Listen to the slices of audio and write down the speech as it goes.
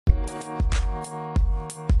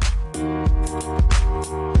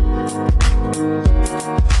Ooh,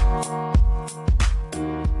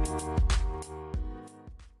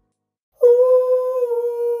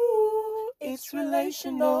 it's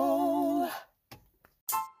relational.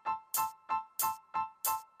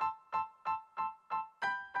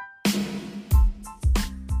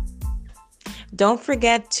 Don't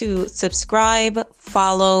forget to subscribe,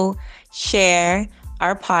 follow, share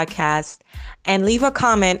our podcast, and leave a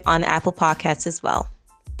comment on Apple Podcasts as well.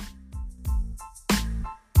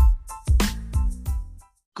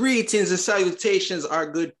 Greetings and salutations, our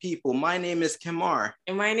good people. My name is Kamar.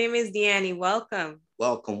 And my name is Deannie. Welcome.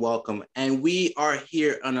 Welcome, welcome. And we are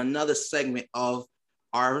here on another segment of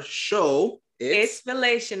our show. It's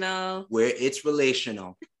relational. Where it's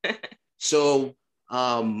relational. So,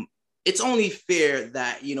 it's only fair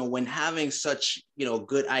that, when having such,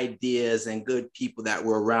 good ideas and good people that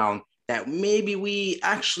were around, that maybe we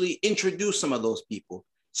actually introduce some of those people.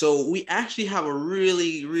 So we actually have a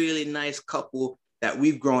really, really nice couple that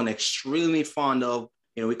we've grown extremely fond of.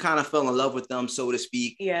 We kind of fell in love with them, so to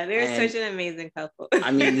speak. Yeah, they're such an amazing couple.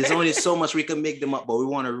 I mean, there's only so much we can make them up, but we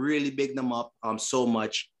want to really big them up so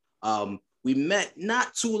much. We met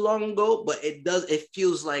not too long ago, but it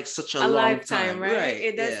feels like such a long lifetime, time. Right?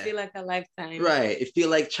 It does feel like a lifetime. Right. It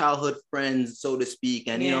feels like childhood friends, so to speak.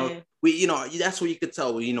 And, that's what you could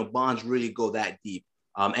tell, bonds really go that deep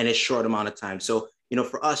and it's short amount of time. So,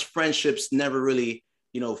 for us, friendships never really,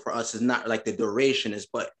 for us is not like the duration is,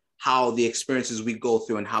 but how the experiences we go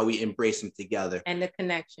through and how we embrace them together. And the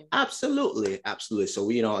connection. Absolutely. Absolutely. So,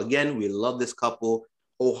 again, we love this couple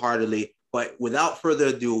wholeheartedly. But without further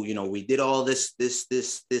ado, we did all this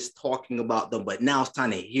talking about them, but now it's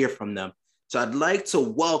time to hear from them. So I'd like to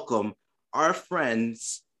welcome our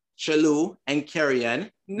friends, Shalu and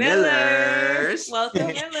Carrie-Ann Millers. Welcome,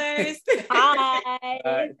 Millers.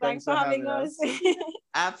 Hi. Thanks for having us.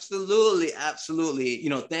 Absolutely. Absolutely.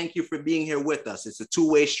 Thank you for being here with us. It's a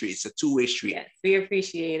two-way street. Yes, we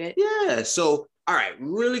appreciate it. Yeah. So, all right,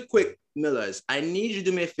 really quick, Millers, I need you to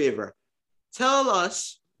do me a favor. Tell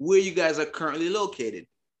us where you guys are currently located.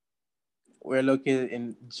 We're located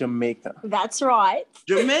in Jamaica. That's right.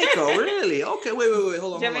 Jamaica, really? Okay, wait,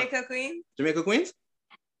 hold on. Jamaica, Queens? Jamaica, Queens?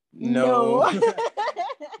 No.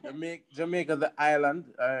 Jamaica, the island.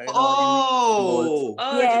 Yes.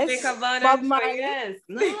 Jamaica, Bob Marley. Yes.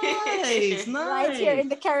 Nice. Right here in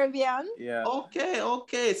the Caribbean. Yeah.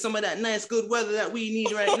 Okay. Some of that nice, good weather that we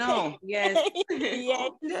need right now. Yes.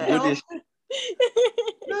 Yes. Okay.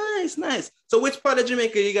 Nice. So which part of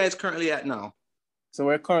Jamaica are you guys currently at now? So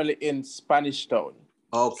we're currently in Spanish Town.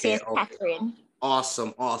 Okay. Catherine.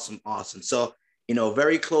 Awesome. So,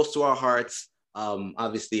 very close to our hearts.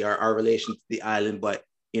 Obviously our relation to the island, but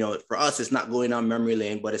for us, it's not going on memory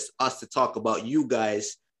lane, but it's us to talk about you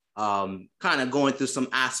guys, kind of going through some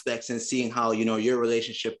aspects and seeing how, your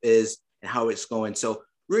relationship is and how it's going. So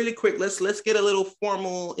really quick, let's get a little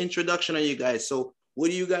formal introduction on you guys. So what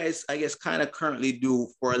do you guys, I guess, kind of currently do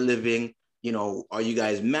for a living? Are you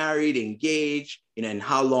guys married, engaged, and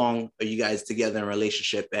how long are you guys together in a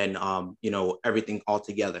relationship and, everything all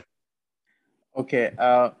together? Okay.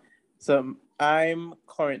 So I'm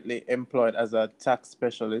currently employed as a tax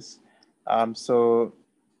specialist. So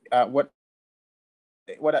what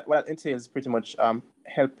that entails pretty much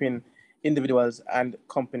helping individuals and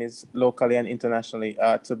companies locally and internationally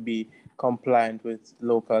to be compliant with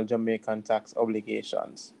local Jamaican tax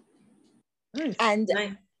obligations. And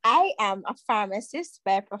I am a pharmacist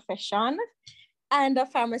by profession, and a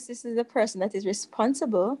pharmacist is the person that is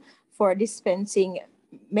responsible for dispensing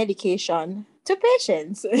medication to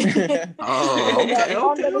patients. Okay.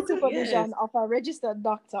 Under the supervision of a registered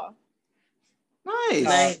doctor.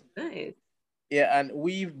 Nice. Yeah, and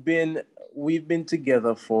we've been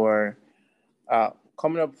together for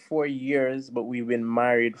coming up 4 years, but we've been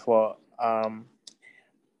married for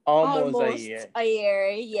almost a year.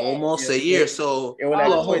 Yes. Almost a year. So it was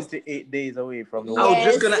like 28 days away from the I was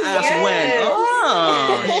just gonna ask when.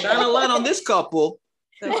 Yes. Shine a light on this couple.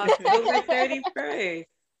 So October 31st.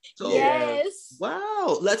 So, yes.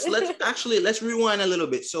 Wow. Let's rewind a little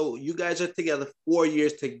bit. So you guys are together 4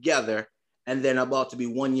 years together, and then about to be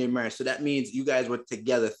 1 year married. So that means you guys were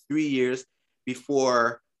together 3 years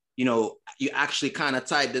before you actually kind of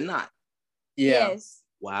tied the knot. Yeah. Yes.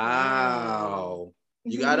 Wow.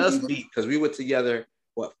 You got us beat because we were together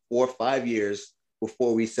 4 or 5 years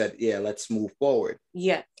before we said, yeah, let's move forward.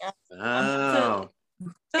 Yeah. Wow.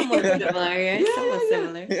 Somewhat similar, right? Somewhat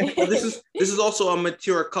similar. Well, this is also a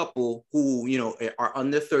mature couple who, are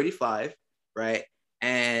under 35, right?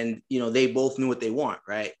 And, they both knew what they want,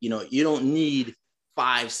 right? You don't need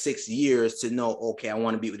 5-6 years to know, okay, I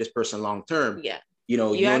want to be with this person long term. Yeah.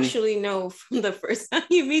 You actually know from the first time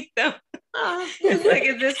you meet them. It's like,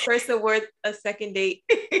 is this person worth a second date?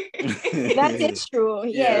 That is true.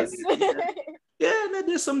 Yes. Yeah,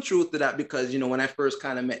 there's some truth to that because, when I first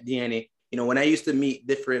kind of met Deanna, when I used to meet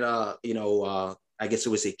different, I guess it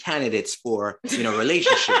would say candidates for,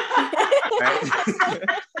 relationship, right?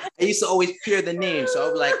 I used to always peer the name. So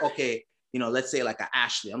I'll be like, okay, let's say like a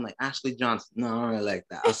Ashley. I'm like, Ashley Johnson. No, I don't really like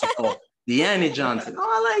that. I was like, oh, Deanna Johnson. Oh,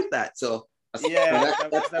 I like that. So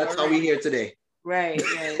that's how we here today. Right.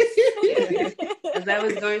 Yeah. As I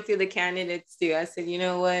was going through the candidates too, I said, you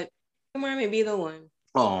know what? Kumar may be the one.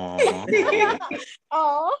 Oh.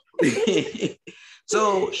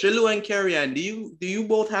 So Shilu and Carrie Ann, do you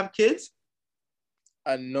both have kids?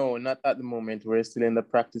 No, not at the moment. We're still in the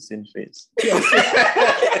practicing phase.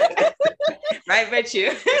 Right, bet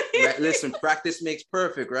you. Right, listen, practice makes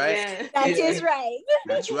perfect, right? Yeah. That is right.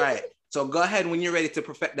 That's right. So go ahead when you're ready to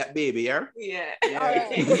perfect that baby, yeah? Yeah. All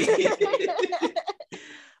right.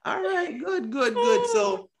 All right, good.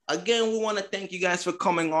 So again, we want to thank you guys for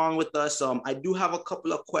coming on with us. I do have a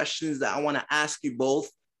couple of questions that I want to ask you both,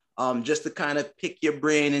 just to kind of pick your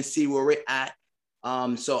brain and see where we're at.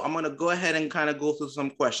 So I'm gonna go ahead and kind of go through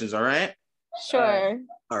some questions. All right. Sure.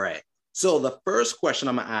 All right. So the first question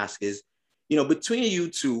I'm gonna ask is, between you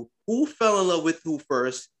two, who fell in love with who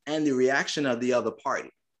first, and the reaction of the other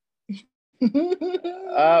party?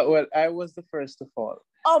 Well, I was the first to fall.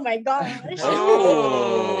 Oh my gosh.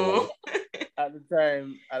 Oh. At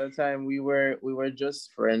the time, we were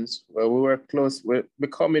just friends. Well, we were close. We're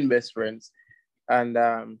becoming best friends, and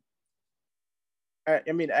I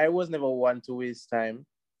was never one to waste time.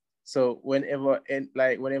 So whenever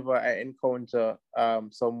I encounter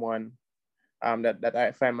someone that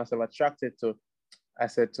I find myself attracted to, I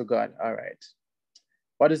said to God, all right,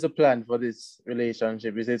 what is the plan for this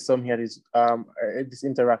relationship? Is it something that is this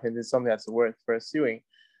interaction is something that's worth pursuing?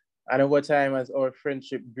 And over time, as our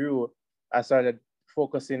friendship grew, I started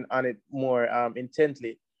focusing on it more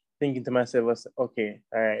intently, thinking to myself, okay,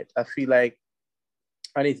 all right, I feel like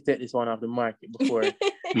I need to take this one off the market before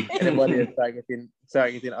anybody else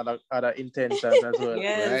start getting other intentions as well.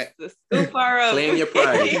 Yes, right? So far up. Claim your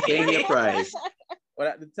prize. But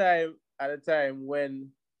at the time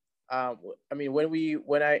when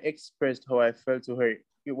when I expressed how I felt to her,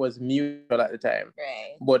 it was mutual at the time.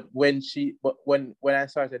 Right. But when I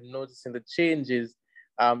started noticing the changes,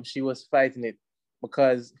 she was fighting it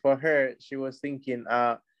because for her, she was thinking,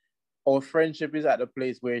 our friendship is at the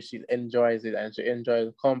place where she enjoys it and she enjoys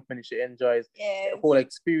the company, she enjoys the whole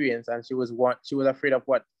experience, and she was afraid of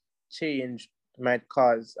what change might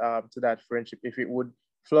cause to that friendship, if it would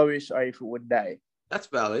flourish or if it would die. That's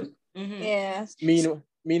valid. Mm-hmm. Yes.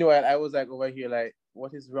 Meanwhile, I was like over here like,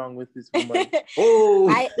 what is wrong with this woman? Oh,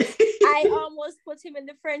 I almost put him in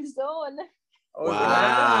the friend zone.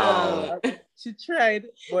 Wow. She tried,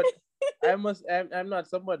 but I'm not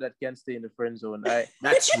somebody that can stay in the friend zone.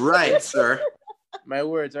 That's right, sir. My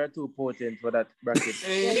words are too potent for that bracket.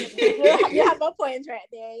 You have a point right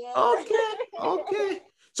there. Yes. Okay.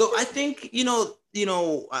 So I think,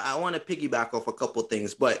 I want to piggyback off a couple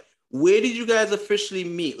things, but where did you guys officially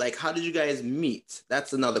meet? Like, how did you guys meet?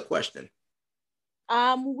 That's another question.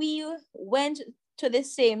 We went to the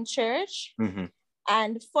same church. Mm-hmm.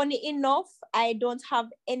 And funny enough, I don't have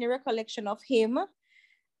any recollection of him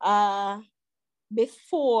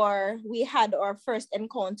before we had our first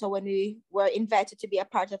encounter when we were invited to be a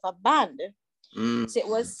part of a band. Mm. So it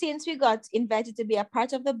was since we got invited to be a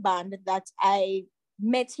part of the band that I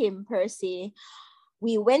met him per se.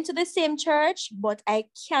 We went to the same church, but I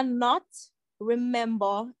cannot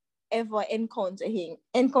remember ever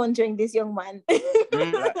encountering this young man.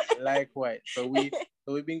 Likewise. So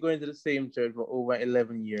we've been going to the same church for over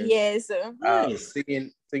 11 years. Yes. Nice.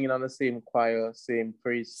 Singing on the same choir, same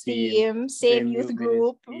praise team, same youth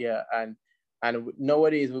group. Yeah, and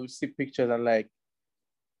nowadays we see pictures and like,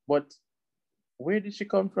 but where did she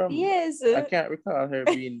come from? Yes. I can't recall her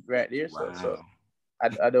being right there. Wow. So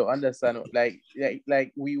I don't understand.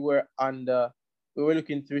 Like we were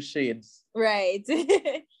looking through shades. Right.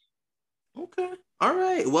 Okay. All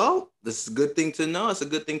right. Well, this is a good thing to know. It's a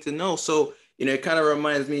good thing to know. So, it kind of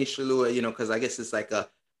reminds me, Shalua, because I guess it's like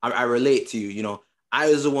I relate to you, I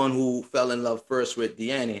was the one who fell in love first with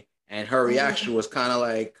Deanna, and her reaction was kind of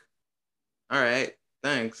like, all right,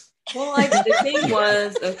 thanks. Well, like the thing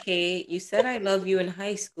was, okay, you said I love you in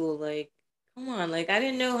high school. Like, come on, like I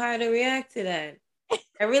didn't know how to react to that.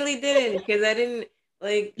 I really didn't, because I didn't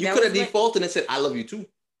like. You could have defaulted and said, I love you too.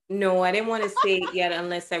 No, I didn't want to say it yet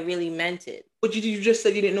unless I really meant it. But you just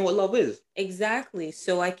said you didn't know what love is. Exactly.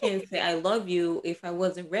 So I can't say I love you if I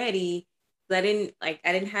wasn't ready. I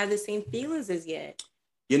didn't have the same feelings as yet.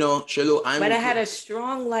 You know, Shiloh, but I had a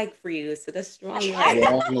strong like for you. So that's strong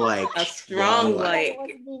like. A strong like.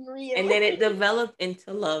 Real. And then it developed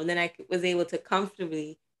into love. And then I was able to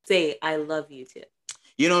comfortably say, I love you too.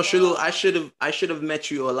 You know, Shiloh, I should have met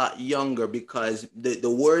you a lot younger, because the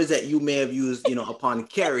words that you may have used, you know, upon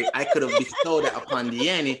Carrie, I could have bestowed that upon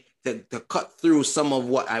Deanne to cut through some of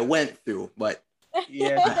what I went through. But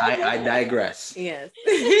yes, I digress. Yes.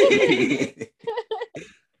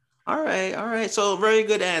 All right. So very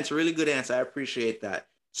good answer, really good answer. I appreciate that.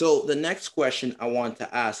 So the next question I want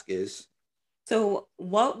to ask is, so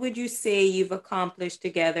what would you say you've accomplished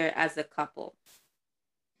together as a couple?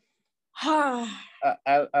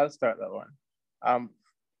 I'll start that one.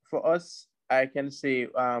 For us, I can say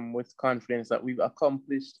with confidence that we've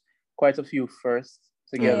accomplished quite a few firsts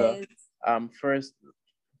together. Yes. First,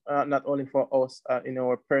 not only for us, in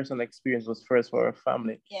our personal experience, was first for our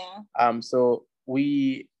family. Yeah. So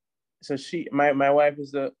my wife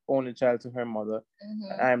is the only child to her mother,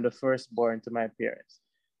 and I'm the firstborn to my parents.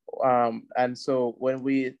 And so when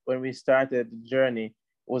we started the journey,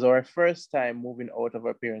 it was our first time moving out of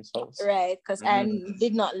our parents' house. Right, because I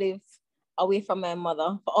did not live away from my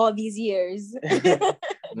mother for all these years.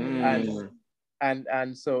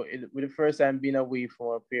 And so with the first time being away from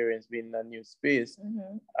our parents, being in a new space,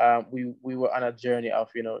 we were on a journey of,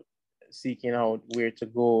 you know, seeking out where to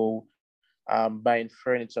go, buying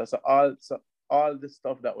furniture. So all the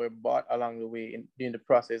stuff that were bought along the way during the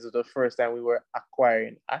process was the first time we were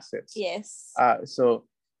acquiring assets. Yes. So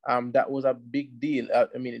that was a big deal.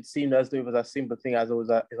 I mean, it seemed as though it was a simple thing, as it was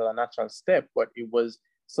a natural step, but it was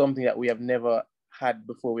something that we have never had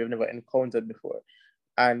before. We have never encountered before.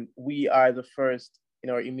 And we are the first in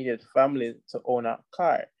our immediate family to own a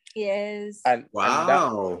car. Yes. And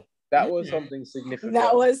wow. And that was something significant.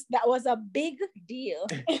 That was a big deal.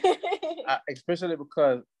 Especially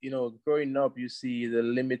because, you know, growing up, you see the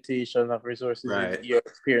limitations of resources in your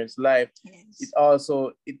experience life. Yes.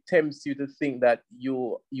 It tempts you to think that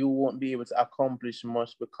you won't be able to accomplish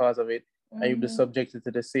much because of it, and you'll be subjected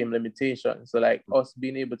to the same limitations. So like us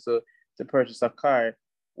being able to purchase a car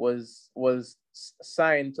was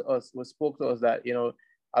signed to us, was spoke to us that, you know,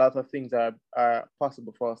 a lot of things are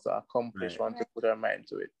possible for us to accomplish once we put our mind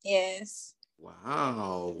to it. Yes.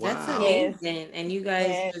 Wow. That's amazing. And you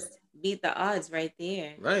guys just beat the odds right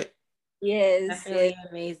there. Right. Yes. Definitely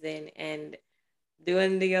amazing. And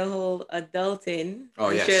doing the whole adulting.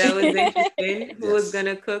 Oh, I'm sure that was interesting. Who was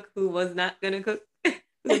gonna cook, who was not gonna cook,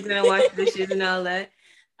 who's gonna wash dishes and all that.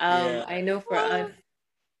 I know for us,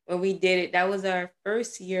 when we did it, that was our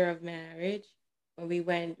first year of marriage.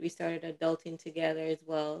 When we started adulting together as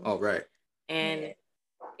well. Oh, right. And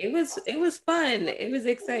it was fun. It was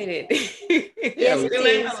exciting. Yes, we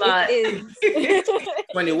learned a lot. It is.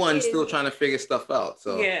 21, still trying to figure stuff out.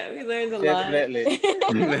 So yeah, we learned a Definitely.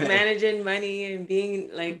 lot. Managing money and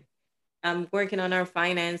being like, working on our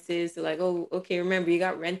finances. So like, oh, okay, remember you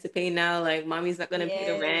got rent to pay now. Like, mommy's not gonna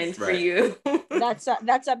pay the rent for you. That's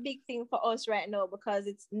a big thing for us right now, because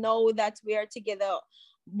it's now that we are together.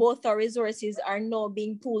 Both our resources are now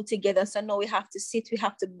being pulled together. So now we have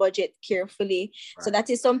to budget carefully. Right. So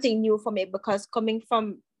that is something new for me, because coming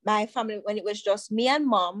from my family, when it was just me and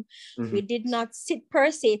mom, we did not sit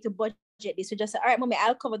per se to budget this. We just said, all right, mommy,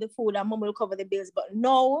 I'll cover the food and mom will cover the bills. But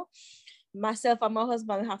now, myself and my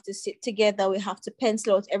husband, we have to sit together. We have to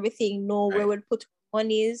pencil out everything, know where we'll put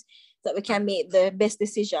monies, so that we can make the best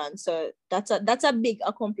decision. So that's a big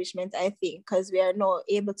accomplishment, I think, because we are now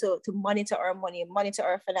able to monitor our money, monitor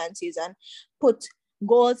our finances, and put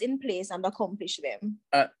goals in place and accomplish them.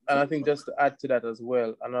 And I think just to add to that as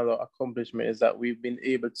well, another accomplishment is that we've been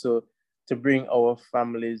able to bring our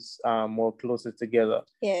families more closer together.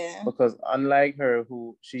 Yeah. Because unlike her,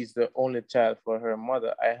 who she's the only child for her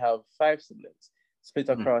mother, I have 5 siblings split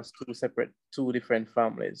across two different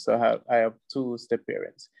families. So I have 2 step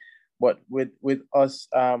parents. But with us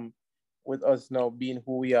now being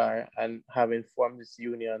who we are and having formed this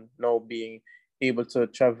union, now being able to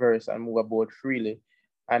traverse and move about freely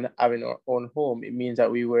and having our own home, it means that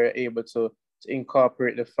we were able to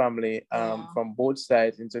incorporate the family from both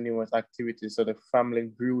sides into numerous activities. So the family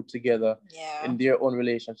grew together in their own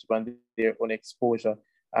relationship and their own exposure.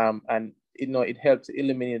 And it helped to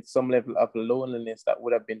eliminate some level of loneliness that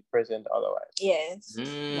would have been present otherwise. Yes.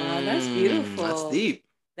 Wow, that's beautiful. That's deep.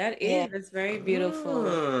 That is. That's very beautiful.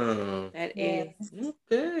 That is.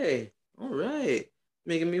 Okay. All right.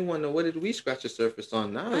 Making me wonder, what did we scratch the surface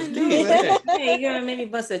on now? I know, right? Hey, you're gonna make me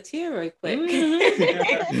bust a tear right quick.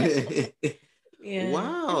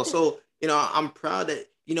 Wow. So, I'm proud that,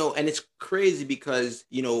 and it's crazy because,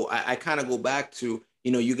 I kind of go back to,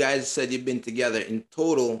 you guys said you've been together in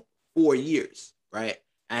total 4 years, right?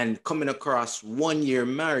 and coming across 1 year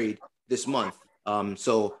married this month.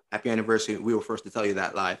 So happy anniversary. We were first to tell you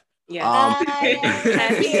that live. Yeah. Happy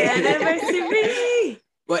Happy anniversary.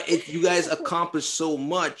 But you guys accomplished so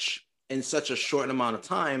much in such a short amount of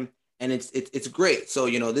time, and it's great. So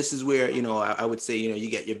this is where I would say you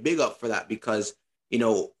get your big up for that, because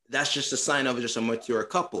that's just a sign of just a mature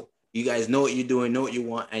couple. You guys know what you're doing, know what you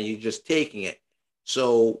want, and you're just taking it.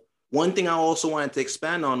 So one thing I also wanted to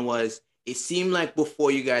expand on was, it seemed like before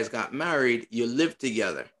you guys got married, you lived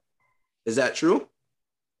together. Is that true?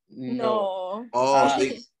 No. Oh,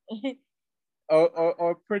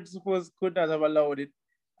 our principles could not have allowed it,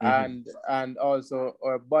 and also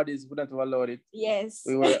our bodies would not have allowed it. Yes.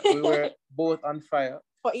 We were both on fire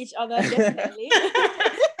for each other, definitely.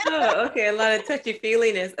 Oh, okay. A lot of touchy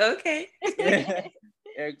feeliness. Okay. Yeah.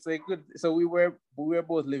 So we were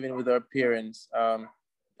both living with our parents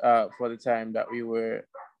for the time that we were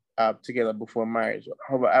together before marriage.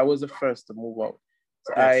 However, I was the first to move out.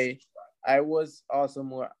 So yes. I was also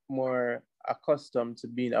more accustomed to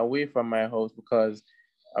being away from my house, because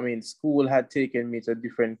school had taken me to a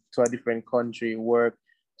different country. Work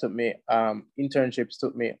took me, internships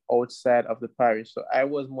took me outside of the parish. So I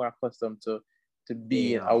was more accustomed to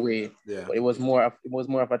being away. Yeah. But it was more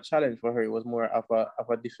of a challenge for her. It was more of a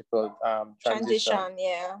difficult transition.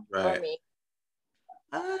 Yeah, right. For me.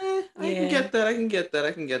 I can get that.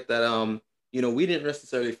 We didn't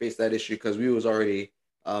necessarily face that issue because we was already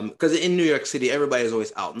because in New York City, everybody's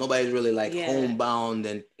always out. Nobody's really like homebound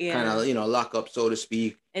and kind of lock up, so to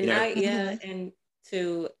speak. And I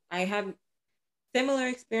have similar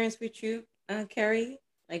experience with you, Carrie.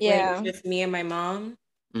 Like where it was just me and my mom,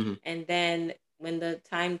 and then when the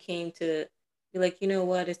time came to be like, you know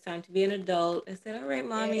what, it's time to be an adult, I said, all right,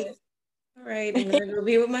 mommy, all right, I'm gonna go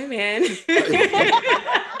be with my man.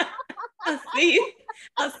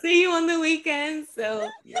 I'll see you on the weekend. So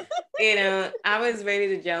I was ready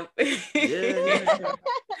to jump.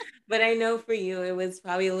 But I know for you it was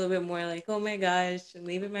probably a little bit more like, oh my gosh, I'm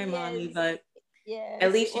leaving my mommy, but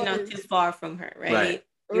at least you're not too far from her, right?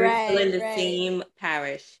 You're still in the same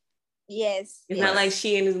parish. Yes. It's not like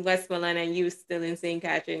she in Westmoreland and you still in St.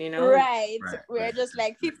 Catherine, Right. We're just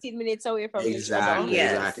like 15 minutes away from each other.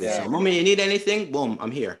 Exactly. So, mommy, you need anything? Boom,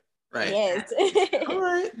 I'm here. Right. Yes. All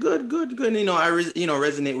right. Good. I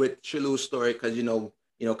resonate with Shilu's story because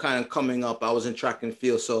kind of coming up, I was in track and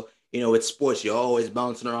field, so with sports, you're always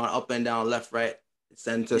bouncing around up and down, left, right,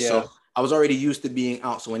 center. Yeah. So I was already used to being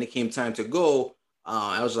out. So when it came time to go,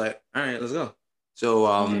 I was like, all right, let's go. So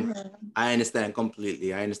I understand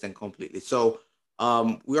completely. So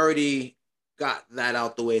we already got that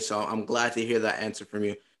out the way. So I'm glad to hear that answer from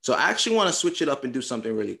you. So I actually want to switch it up and do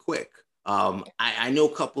something really quick. I know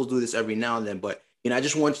couples do this every now and then, but I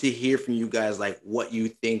just want to hear from you guys, like what you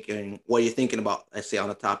think and what you're thinking about, let's say on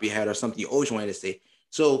the top of your head, or something you always wanted to say.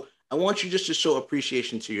 So I want you just to show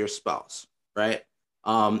appreciation to your spouse, right?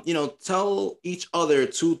 Tell each other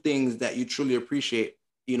 2 things that you truly appreciate,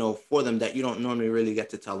 for them, that you don't normally really get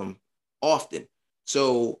to tell them often.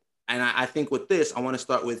 So, and I think with this, I want to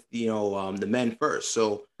start with, the men first.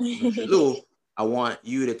 So, Lou, I want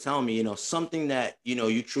you to tell me, something that,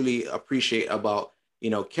 you truly appreciate about,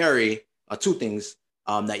 Carrie, 2 things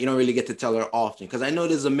that you don't really get to tell her often. Because I know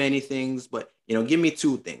there's many things, but, give me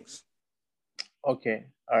 2 things. Okay.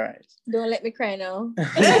 All right. Don't let me cry now.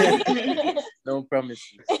 No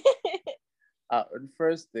promises. The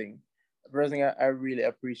first thing I really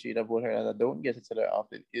appreciate about her, and I don't get to tell her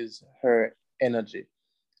often, is her energy.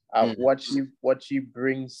 What she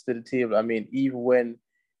brings to the table. Even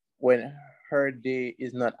when her day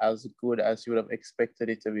is not as good as she would have expected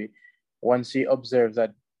it to be, once she observes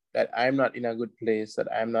that I'm not in a good place, that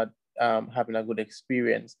I'm not having a good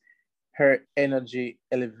experience, her energy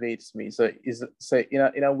elevates me. So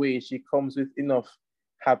in a way, she comes with enough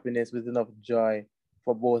happiness, with enough joy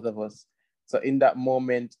for both of us. So in that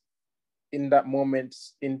moment, in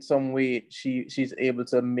some way, she's able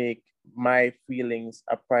to make my feelings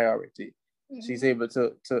a priority. Mm-hmm. She's able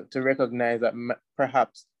to recognize that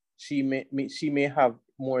perhaps she may have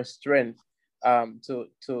more strength to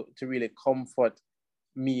really comfort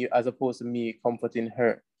me, as opposed to me comforting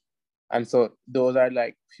her. And so those are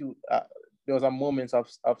like those are moments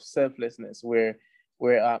of selflessness where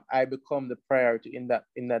I become the priority in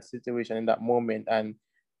that situation, in that moment, and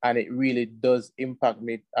it really does impact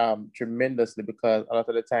me tremendously, because a lot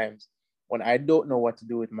of the times when I don't know what to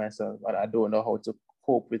do with myself, and I don't know how to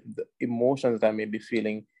cope with the emotions that I may be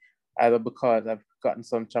feeling, either because I've gotten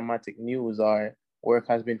some traumatic news, or work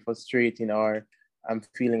has been frustrating, or I'm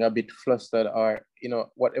feeling a bit flustered, or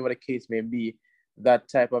whatever the case may be, that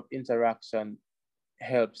type of interaction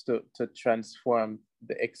helps to transform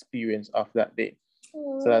the experience of that day.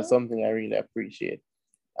 So that's something I really appreciate.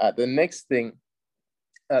 The next thing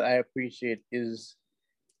that I appreciate is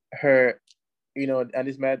her, and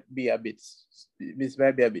this might be a bit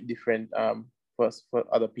different for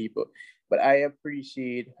other people, but I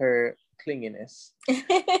appreciate her clinginess.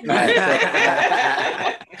 And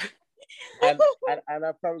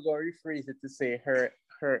I'm probably going to rephrase it to say her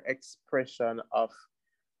expression of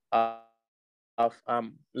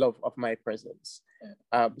love of my presence.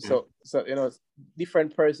 So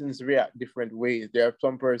different persons react different ways. There are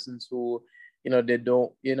some persons who they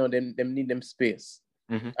don't them need them space.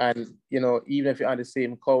 And even if you're on the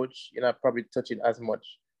same couch, you're not probably touching as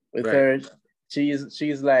much. With her,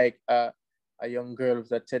 she's like a young girl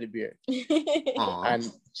with a teddy bear.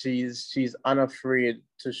 And she's unafraid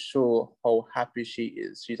to show how happy she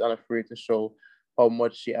is. She's unafraid to show how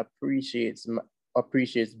much she appreciates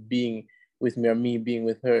being with me or me being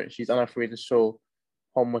with her. She's unafraid to show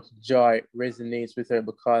how much joy resonates with her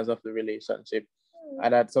because of the relationship.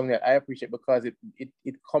 And that's something that I appreciate because it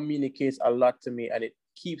communicates a lot to me, and it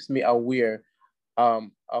keeps me aware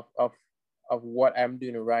of what I'm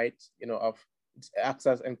doing right, it acts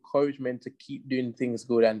as encouragement to keep doing things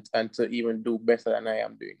good and to even do better than I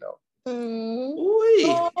am doing now.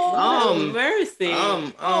 Mercy.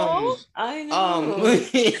 I know.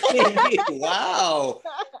 Wow.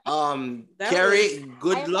 Carrie,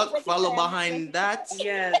 good luck. Follow behind that.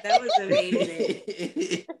 Yeah, that was amazing.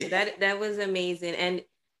 that was amazing, and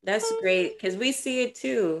that's great because we see it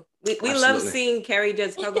too. We love seeing Carrie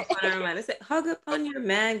just hug upon her man. I said, hug upon your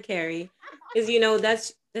man, Carrie, because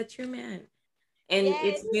that's your man, and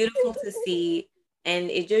it's beautiful to see, and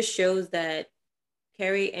it just shows that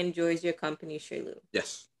Carrie enjoys your company, Shirley.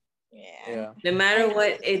 Yes. Yeah. No matter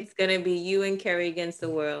what, it's gonna be you and Carrie against the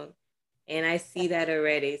world, and I see that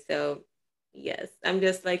already. So, yes, I'm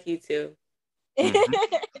just like you too.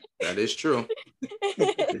 That is true.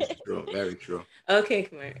 It's true. Very true. Okay,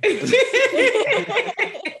 come on.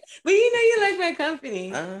 But you like my company.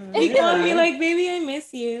 You call me like, baby, I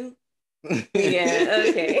miss you. Yeah,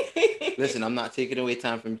 okay. Listen, I'm not taking away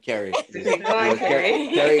time from Carrie.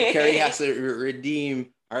 Carrie. Carrie has to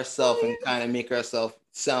redeem herself and kind of make herself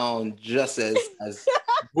sound just as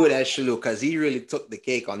good as Shilu, because he really took the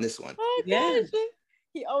cake on this one. Oh, gosh.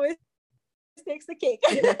 He always takes the cake.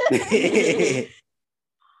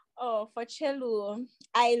 Oh, for Chelu,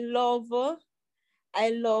 I love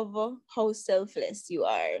how selfless you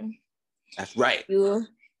are. That's right.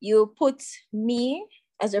 You put me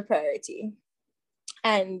as a priority,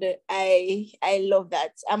 and I love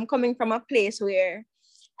that. I'm coming from a place where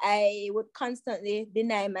I would constantly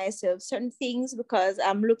deny myself certain things because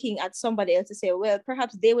I'm looking at somebody else to say, well,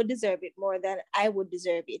 perhaps they would deserve it more than I would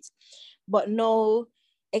deserve it. But now,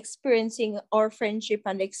 experiencing our friendship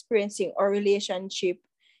and experiencing our relationship,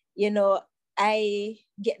 I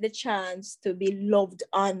get the chance to be loved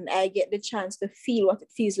on. I get the chance to feel what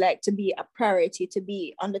it feels like to be a priority, to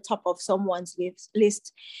be on the top of someone's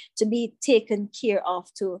list, to be taken care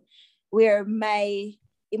of, to where my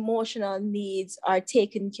emotional needs are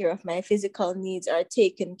taken care of, my physical needs are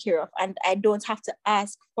taken care of, and I don't have to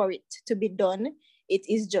ask for it to be done. It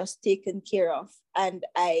is just taken care of, and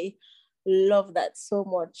I love that so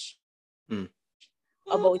much.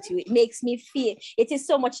 About you. It makes me feel it is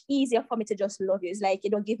so much easier for me to just love you. It's like you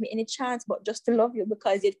don't give me any chance but just to love you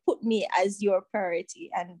because it put me as your priority,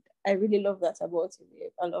 and I really love that about you,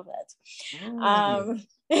 babe. I love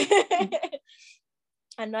that.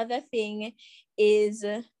 Another thing is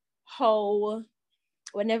how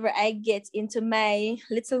whenever I get into my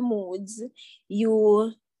little moods,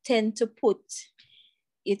 you tend to put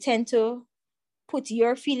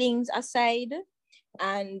your feelings aside,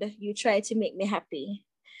 and you try to make me happy.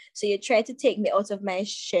 So you try to take me out of my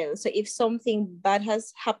shell. So if something bad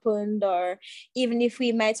has happened, or even if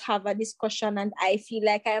we might have a discussion and I feel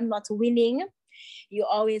like I am not winning, you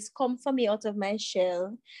always come for me out of my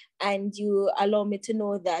shell, and you allow me to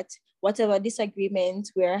know that whatever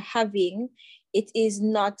disagreement we're having, it is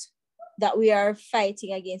not that we are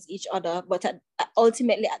fighting against each other, but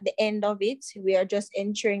ultimately at the end of it, we are just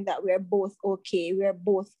ensuring that we're both okay, we're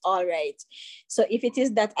both all right. So if it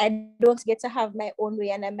is that I don't get to have my own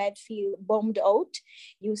way and I might feel bummed out,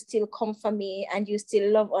 you still come for me, and you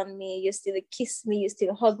still love on me, you still kiss me, you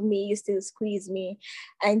still hug me, you still squeeze me,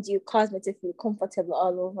 and you cause me to feel comfortable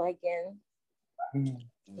all over again.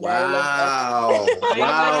 Wow.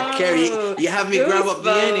 Wow, Carrie, you have me grab up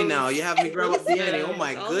the Annie now. Oh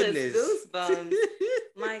my goodness. Goosebumps.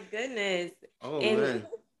 My goodness. Oh, man.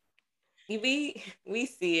 we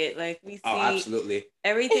see it. Like we see absolutely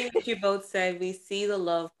everything that you both said. We see the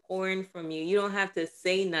love pouring from you. You don't have to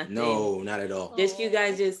say nothing. No, not at all. Just you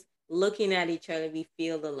guys just looking at each other, we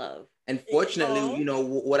feel the love. And fortunately, you know,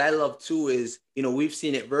 what I love too is, you know, we've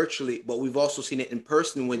seen it virtually, but we've also seen it in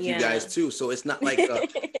person with you guys too. So it's not like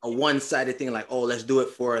a one-sided thing, like, oh, let's do it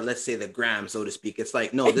for, let's say, the gram, so to speak. It's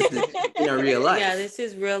like, no, this is in a real life. Yeah, this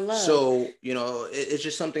is real love. So, you know, it's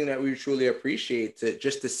just something that we truly appreciate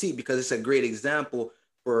just to see, because it's a great example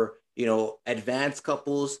for, you know, advanced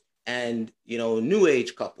couples and, you know, new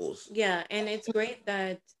age couples. Yeah, and it's great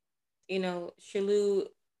that, you know, Shalu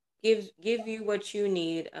give you what you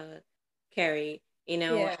need, Carrie, you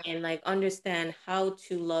know, and like understand how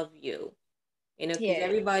to love you, you know, because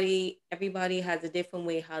everybody has a different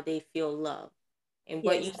way how they feel love, and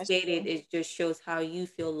what you stated is just shows how you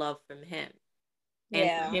feel love from him,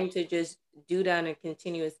 and for him to just do that on a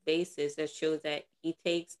continuous basis, that shows that he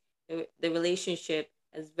takes the relationship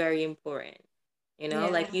as very important, you know,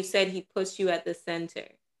 like you said, he puts you at the center.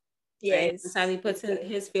 Right? Sometimes he puts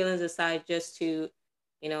his feelings aside just to,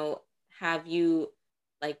 you know, have you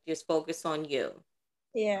like just focus on you.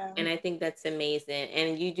 Yeah. And I think that's amazing.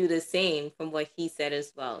 And you do the same from what he said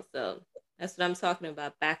as well. So that's what I'm talking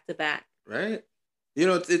about, back to back. Right. You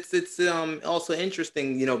know, it's also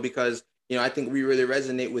interesting, you know, because, you know, I think we really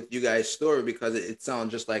resonate with you guys' story because it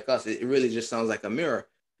sounds just like us. It really just sounds like a mirror.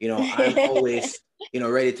 You know, I'm always, you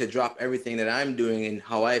know, ready to drop everything that I'm doing and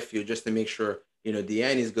how I feel just to make sure, you know,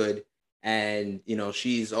 Deanne is good. And, you know,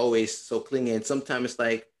 she's always so clingy. And sometimes it's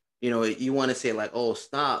like, you know, you want to say like, oh,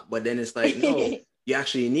 stop. But then it's like, no, you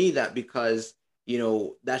actually need that because, you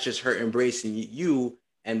know, that's just her embracing you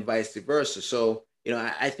and vice versa. So, you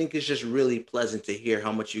know, I think it's just really pleasant to hear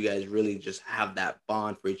how much you guys really just have that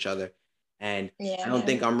bond for each other. And I don't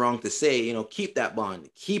think I'm wrong to say, you know, keep that bond,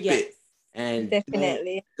 keep it. And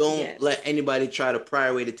definitely don't let anybody try to pry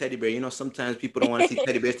away the teddy bear. You know, sometimes people don't want to see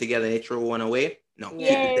teddy bears together and they throw one away. No, keep the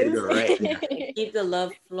teddy bear right there. Keep the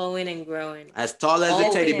love flowing and growing. As tall as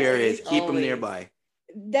the teddy bear is, keep him nearby.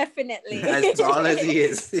 Definitely. As tall as he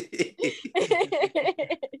is.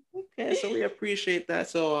 Okay, so we appreciate that.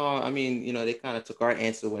 So, I mean, you know, they kind of took our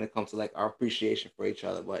answer when it comes to like our appreciation for each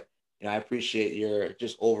other. But, you know, I appreciate your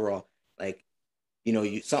just overall, like, you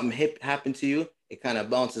know, something happened to you, it kind of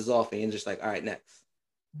bounces off and you're just like, all right, next.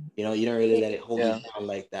 You know, you don't really let it hold you down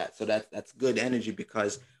like that. So that's good energy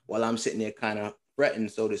because while I'm sitting there kind of fretting,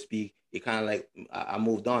 so to speak, you kind of like, I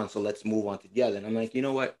moved on, so let's move on together. And I'm like, you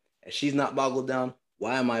know what? If she's not boggled down,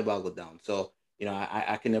 why am I boggled down? So, you know,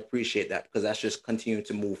 I can appreciate that because that's just continuing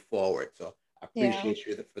to move forward. So I appreciate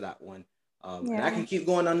you for that one. And I can keep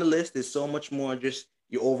going on the list. There's so much more, just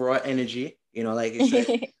your overall energy. You know, like you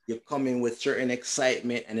said, you're coming with certain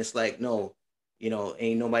excitement, and it's like, no, you know,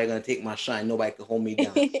 ain't nobody gonna take my shine. Nobody can hold me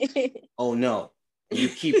down. Oh no, and you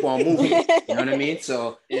keep on moving. You know what I mean?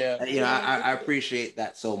 So you know, I appreciate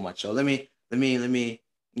that so much. So let me,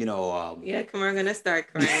 you know. Come on, we're gonna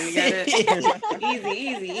start crying. You gotta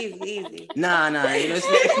easy. Nah. You know,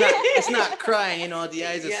 it's not crying. You know, the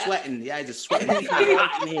eyes are sweating. The eyes are sweating.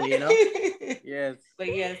 You know. Yes.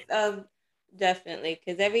 But yes, definitely.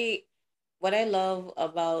 Because what I love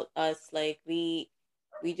about us, like we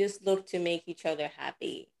just look to make each other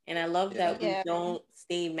happy, and I love that we don't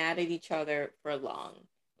stay mad at each other for long.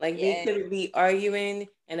 Like we could be arguing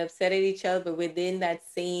and upset at each other, but within that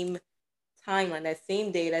same timeline, that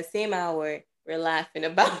same day, that same hour, we're laughing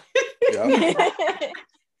about it.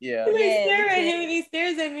 Yeah. I stare at him and he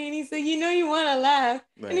stares at me and he said, you know, you want to laugh.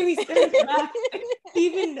 Right. And then we started laughing,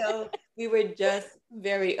 even though we were just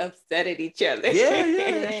very upset at each other.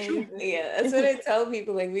 Yeah, that's what I tell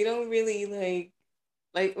people. Like, we don't really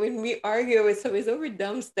like when we argue with somebody, it's over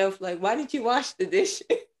dumb stuff. Like, why didn't you wash the dishes?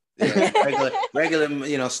 Regular,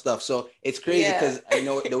 you know, stuff. So it's crazy because I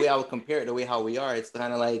know the way I would compare it, the way how we are, it's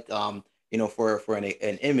kind of like, you know, for an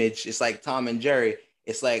image, it's like Tom and Jerry.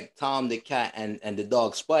 It's like Tom the cat and the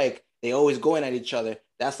dog Spike. They always going at each other.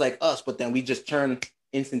 That's like us, but then we just turn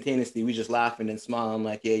instantaneously. We just laughing and smile. I'm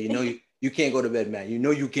like, yeah, you know, you can't go to bed, man. You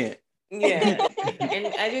know you can't. Yeah,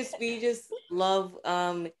 and we just love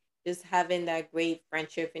just having that great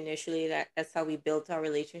friendship initially. That's how we built our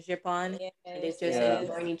relationship on, and it's just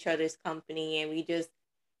enjoying each other's company, and we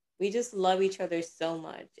just love each other so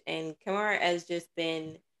much. And Kamar has just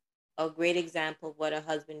been a great example of what a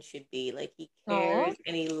husband should be. Like, he cares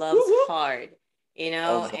and he loves hard, you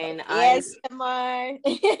know. And Kamar.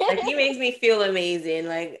 like, he makes me feel amazing.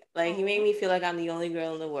 Like he made me feel like I'm the only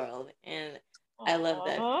girl in the world, and I love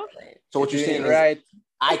that feeling. So what you're saying right?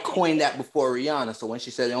 I coined that before Rihanna. So when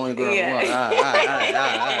she said the only girl, Yeah.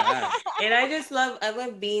 And I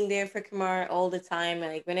love being there for Kamar all the time.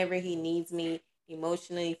 Like whenever he needs me,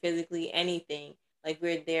 emotionally, physically, anything, like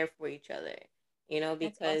we're there for each other.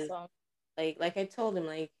 Because awesome. like I told him,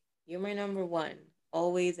 like, you're my number one,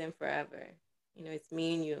 always and forever. It's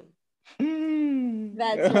me and you.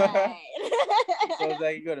 That's right. Sounds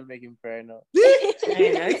like you're gonna make him cry now.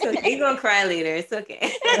 I know, it's okay. He's gonna cry later. It's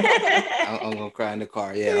okay. I'm gonna cry in the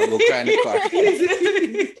car. Yeah, I'm gonna cry in the car.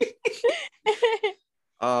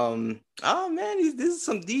 Oh man,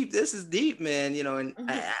 this is deep, man. And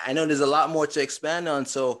I know there's a lot more to expand on,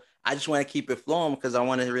 so I just want to keep it flowing because I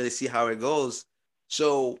want to really see how it goes.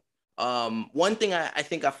 So one thing I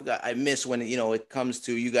think I missed when it comes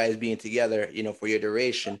to you guys being together, for your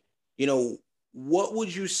duration, what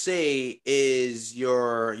would you say is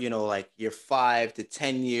your like your 5 to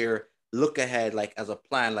 10 year look ahead, like as a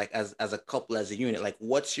plan, like as a couple, as a unit, like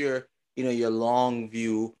what's your your long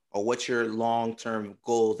view, or what's your long-term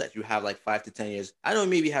goals that you have, like 5 to 10 years? I don't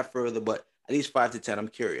maybe have further, but at least 5 to 10. I'm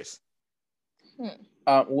curious.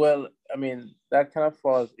 Well, I mean, that kind of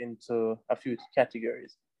falls into a few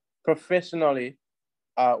categories. Professionally,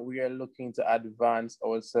 we are looking to advance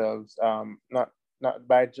ourselves, not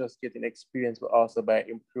by just getting experience, but also by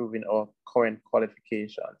improving our current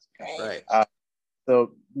qualifications. That's right.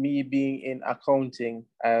 So me being in accounting,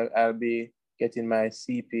 I'll be getting my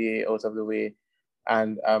CPA out of the way,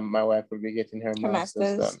 and my wife will be getting her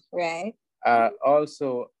master's done. Right.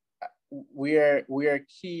 Also, we are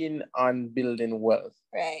keen on building wealth.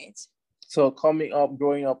 Right. So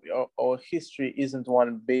growing up, our history isn't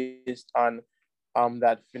one based on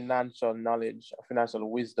that financial knowledge, financial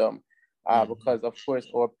wisdom, because of course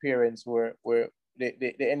our parents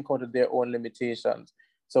they encountered their own limitations.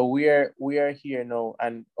 So we are here now,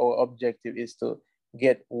 and our objective is to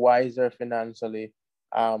get wiser financially,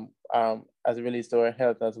 as it relates to our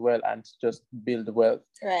health as well, and to just build wealth.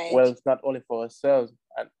 Right. Wealth not only for ourselves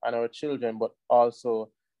and our children, but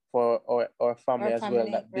also for our family as well,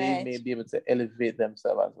 that they may be able to elevate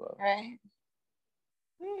themselves as well. Right.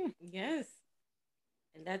 Yes.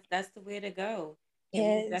 And that's the way to go. Yes.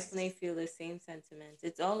 And we definitely feel the same sentiments.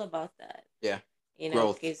 It's all about that. Yeah.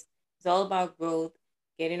 Growth. It's all about growth,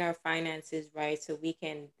 getting our finances right so we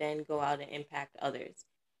can then go out and impact others.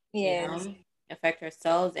 Yes. Affect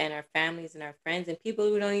ourselves and our families and our friends and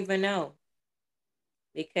people we don't even know.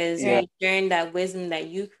 Because sharing that wisdom that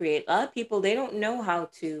you create, a lot of people, they don't know how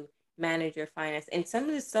to manage your finance. And some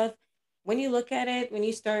of the stuff, when you look at it, when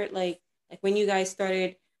you start like when you guys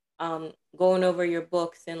started going over your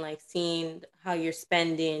books and like seeing how you're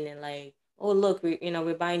spending, and like, oh look,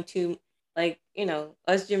 we're buying too, like,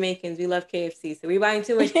 us Jamaicans, we love KFC, so we're buying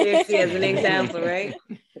too much KFC as an example, right?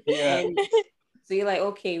 Yeah. And so you're like,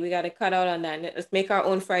 okay, we got to cut out on that. Let's make our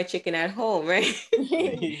own fried chicken at home, right?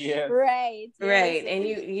 Yes. Right. Right. And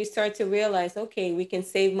you start to realize, okay, we can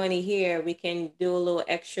save money here. We can do a little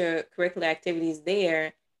extra curricular activities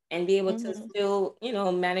there and be able to still,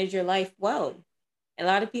 manage your life well. A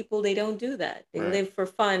lot of people, they don't do that. They live for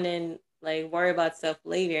fun and like worry about stuff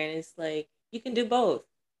later. And it's like, you can do both.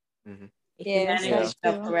 If you manage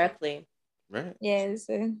stuff correctly. Right. Yes.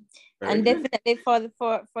 And definitely for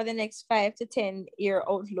the next 5 to 10 year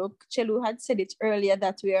outlook, Chelu had said it earlier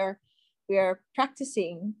that we are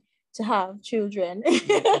practicing to have children.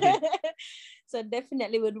 So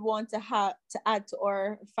definitely would want to add to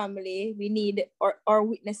our family. We need our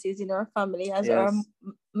witnesses in our family, as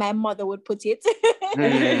my mother would put it. So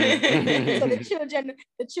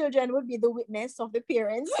the children would be the witness of the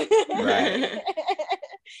parents. Right.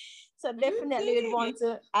 So definitely we'd want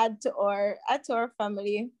to add to our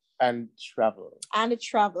family. And travel.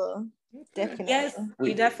 Definitely. Yes,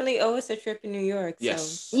 you definitely owe us a trip in New York.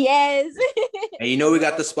 Yes. So. Yes. And we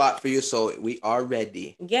got the spot for you, so we are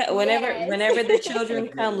ready. Yeah, whenever the children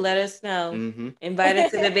come, let us know. Invite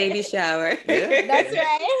us to the baby shower. Yeah. That's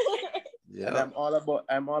right. Yeah. And I'm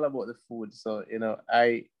all about the food. So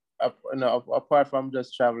apart from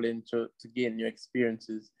just traveling to gain new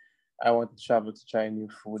experiences, I want to travel to try new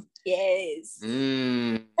food. Yes.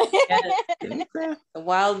 Yes. The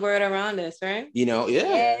wild world around us, right?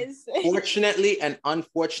 Yes. Fortunately and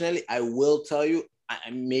unfortunately, I will tell you,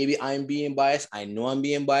 maybe I'm being biased. I know I'm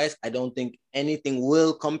being biased. I don't think anything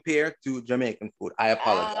will compare to Jamaican food. I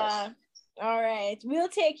apologize. All right. We'll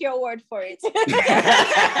take your word for it.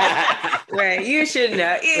 Right. You should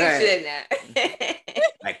know. Should know.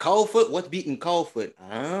 Like cow foot? What's beating cow foot?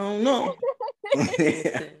 I don't know.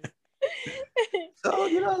 So,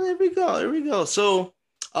 there we go. So,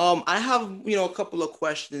 I have, a couple of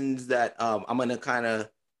questions that I'm gonna kind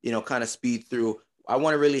of speed through. I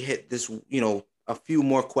want to really hit this, a few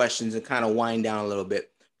more questions and kind of wind down a little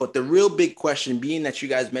bit. But the real big question, being that you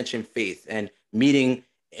guys mentioned faith and meeting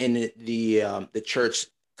in the church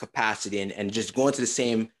capacity and just going to the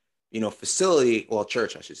same facility, or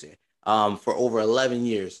church I should say, for over 11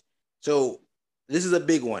 years. So this is a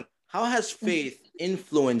big one. How has faith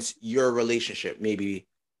influenced your relationship? Maybe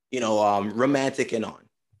romantic and on.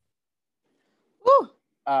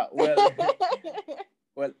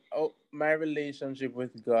 Well, my relationship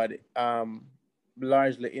with God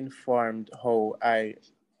largely informed how I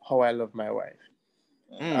love my wife.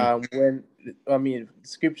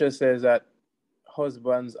 Scripture says that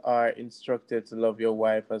husbands are instructed to love your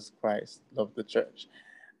wife as Christ loved the church,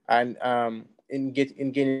 and in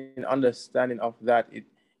gaining understanding of that,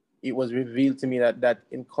 it was revealed to me that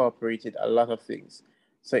incorporated a lot of things.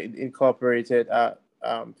 So it incorporated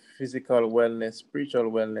physical wellness,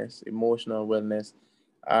 spiritual wellness, emotional wellness,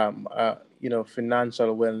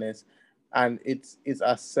 financial wellness, and it's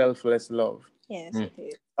a selfless love. Yes, it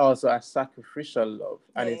is. Also a sacrificial love,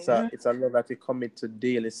 and it's a love that you commit to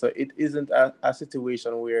daily. So it isn't a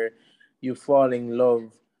situation where you fall in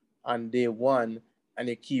love on day one and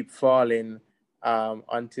you keep falling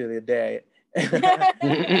until you die.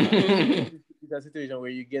 It's a situation where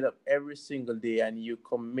you get up every single day and you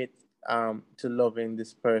commit to loving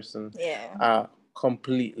this person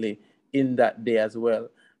completely in that day as well.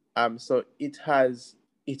 So it has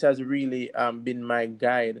really been my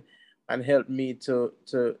guide and helped me to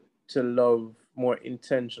love more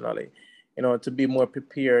intentionally, to be more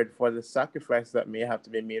prepared for the sacrifice that may have to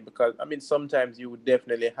be made. Because sometimes you would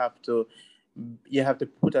definitely have to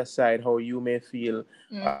put aside how you may feel,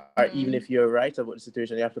 or even if you're right about the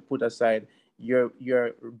situation, you have to put aside your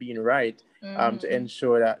being right, to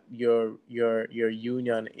ensure that your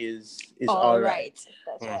union is all right.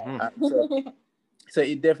 That's right. So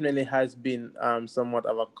it definitely has been somewhat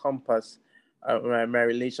of a compass. My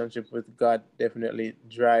relationship with God definitely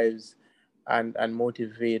drives and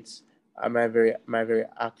motivates my very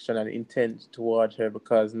action and intent towards her,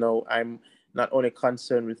 because now I'm not only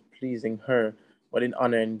concerned with pleasing her, but in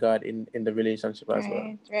honoring God in the relationship as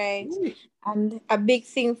well. Right. And a big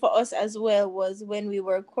thing for us as well was when we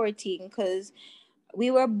were courting, because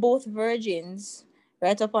we were both virgins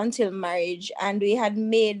right up until marriage, and we had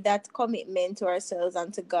made that commitment to ourselves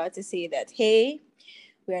and to God to say that, hey,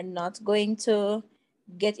 we're not going to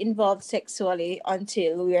get involved sexually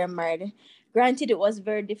until we are married. Granted, it was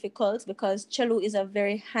very difficult because Chalu is a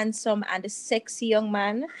very handsome and sexy young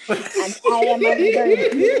man, and I am a very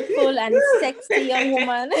beautiful and sexy young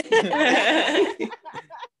woman.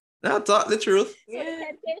 Now talk the truth. So the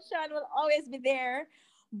temptation will always be there,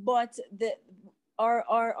 but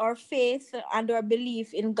our faith and our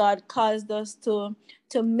belief in God caused us to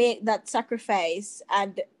make that sacrifice,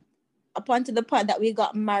 and upon to the point that we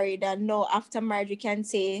got married, and now after marriage we can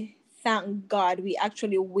say thank God we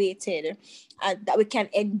actually waited, and that we can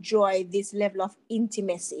enjoy this level of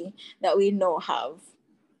intimacy that we now have.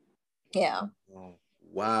 Yeah.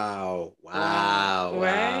 Wow.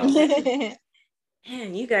 Right?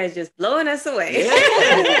 Man, you guys just blowing us away.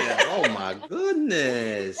 Yeah. Oh my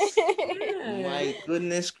goodness. Yeah. My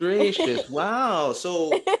goodness gracious. Wow.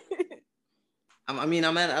 So I'm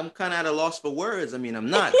kind of at a loss for words. I'm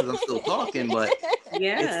not, because I'm still talking, but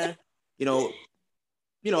yeah,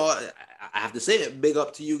 I have to say it. Big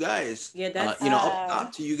up to you guys. Yeah, that's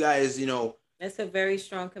up to you guys. That's a very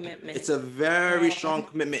strong commitment. It's a very strong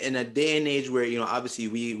commitment in a day and age where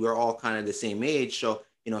obviously we're all kind of the same age. So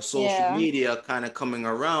social media kind of coming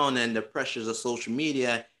around, and the pressures of social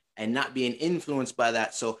media and not being influenced by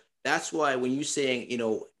that. So that's why when you're saying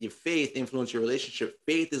your faith influenced your relationship,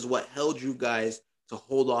 faith is what held you guys to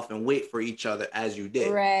hold off and wait for each other as you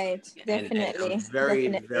did. Right. Definitely. And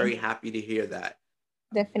I'm very happy to hear that.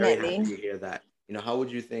 Definitely. Very happy to hear that. How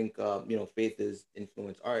would you think faith has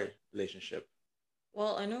influenced our relationship?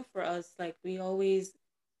 Well, I know for us, like we always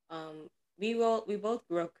we both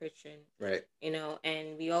grew up Christian. Right.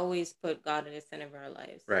 And we always put God in the center of our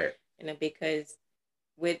lives. Right. Because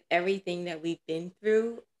with everything that we've been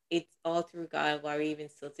through, it's all through God while we're even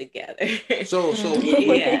still together. So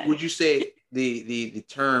would you say the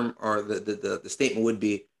term or the statement would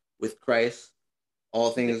be, with Christ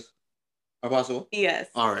all things are possible? Yes.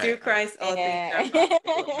 All right. Through Christ all things are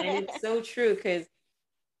possible. And it's so true, because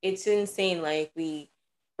it's insane. Like, we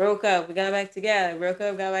broke up, we got back together, broke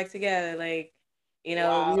up, got back together. Like, we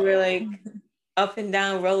were like up and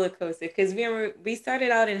down roller coaster, because we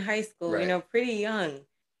started out in high school, pretty young.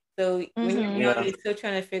 So when you're young, you're still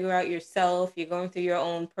trying to figure out yourself. You're going through your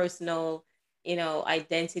own personal,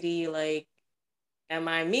 identity. Like, am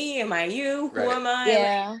I me? Am I you? Who am I?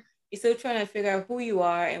 Yeah. you're still trying to figure out who you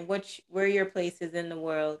are and where your place is in the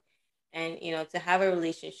world, and to have a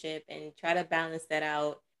relationship and try to balance that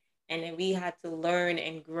out. And then we had to learn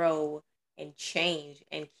and grow and change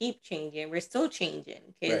and keep changing. We're still changing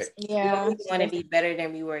because we always want to be better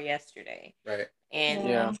than we were yesterday. Right.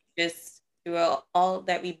 And just through all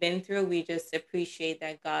that we've been through, we just appreciate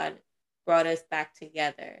that God brought us back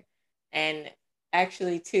together. And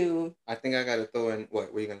actually, too, I think I gotta throw in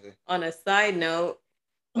what are you gonna say? On a side note,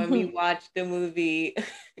 when we watched the movie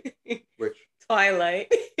Which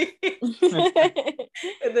Twilight with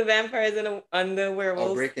the vampires and the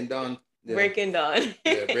werewolves. Oh, Breaking Dawn. Yeah. Breaking Dawn.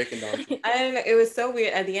 Yeah, Breaking Dawn. I don't know. It was so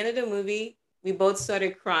weird. At the end of the movie, we both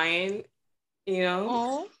started crying,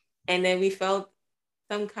 and then we felt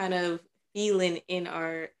some kind of feeling in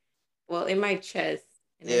my chest.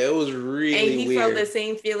 Yeah, it was really weird. And he weird. felt the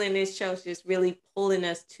same feeling in his chest, just really pulling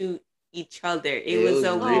us to each other. It was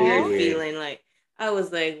a weird feeling. Like, I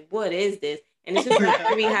was like, what is this? And this was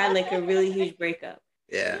after we had like a really huge breakup.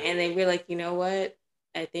 Yeah. And then we're like, you know what?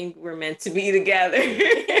 I think we're meant to be together.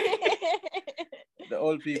 The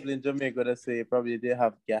old people in Jamaica gonna say probably they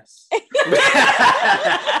have gas.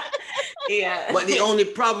 Yeah. But the only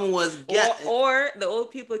problem was or the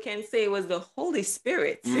old people can say it was the Holy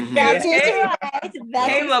Spirit. Mm-hmm. That is right. That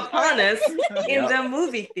came upon us in the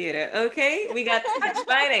movie theater. Okay, we got touched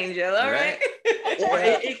by an angel. All right. Or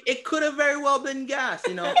it could have very well been gas.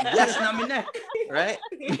 Gas on my neck. Right.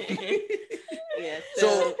 Yeah.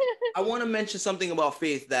 So I want to mention something about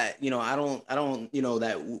faith that I don't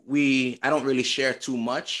that I don't really share too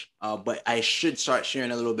much, but I should start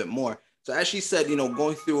sharing a little bit more. So as she said,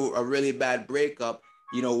 going through a really bad breakup,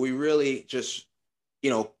 we really just,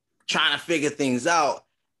 trying to figure things out.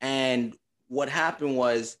 And what happened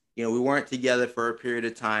was, we weren't together for a period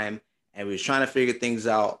of time, and we was trying to figure things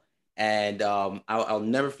out. And I'll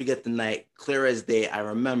never forget the night, clear as day. I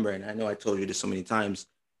remember, and I know I told you this so many times,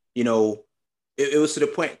 it was to the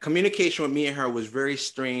point, communication with me and her was very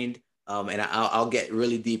strained. And I'll get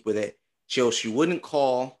really deep with it. She wouldn't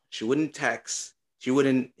call, she wouldn't text. She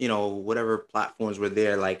wouldn't, whatever platforms were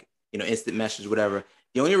there, like, instant message, whatever.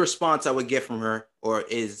 The only response I would get from her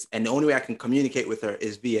and the only way I can communicate with her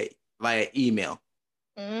is via email.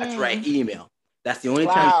 That's right, email. That's the only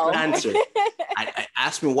time she would answer. I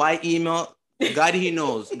asked me why email. God, he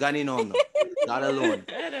knows. God, he knows. God alone.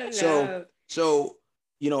 I don't know. So,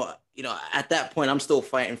 at that point, I'm still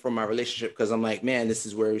fighting for my relationship because I'm like, man, this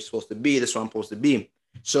is where we're supposed to be. This is where I'm supposed to be.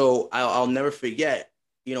 So I'll never forget,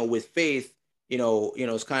 with faith,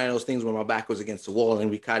 it's kind of those things where my back was against the wall, and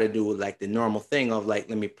we kind of do like the normal thing of like,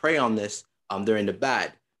 let me pray on this during the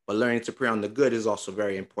bad, but learning to pray on the good is also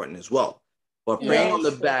very important as well. But praying on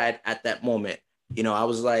the bad at that moment, I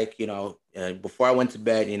was like, before I went to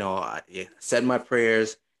bed, I said my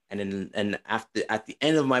prayers, and at the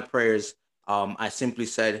end of my prayers, I simply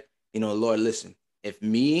said, Lord, listen, if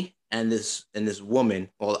me and this woman,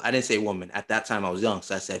 well, I didn't say woman at that time, I was young,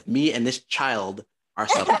 so I said, if me and this child are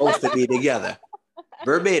supposed to be together.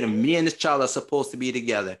 Verbatim, me and this child are supposed to be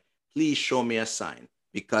together. Please show me a sign,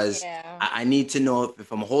 because I need to know if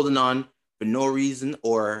I'm holding on for no reason,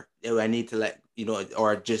 or I need to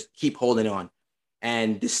or just keep holding on.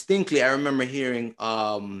 And distinctly, I remember hearing,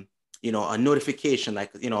 a notification,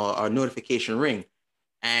 like, a notification ring.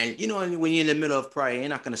 And, when you're in the middle of prayer, you're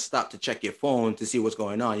not going to stop to check your phone to see what's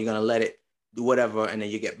going on. You're going to let it do whatever, and then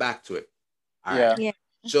you get back to it. All right. Yeah.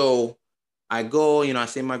 So I go, I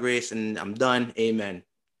say my grace, and I'm done. Amen.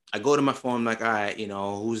 I go to my phone, I'm like, all right,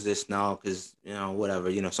 who's this now? Because,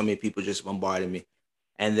 whatever, so many people just bombarded me.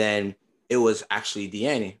 And then it was actually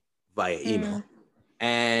Deanne via email.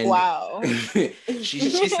 And wow.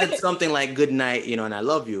 she said something like, good night, and I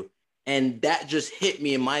love you. And that just hit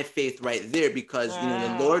me in my faith right there, because,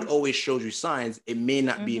 the Lord always shows you signs. It may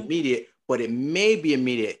not be immediate, but it may be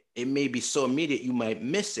immediate. It may be so immediate you might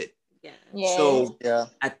miss it. Yeah. So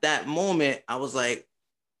at that moment, I was like,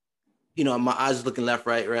 my eyes looking left,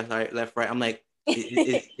 right. I'm like,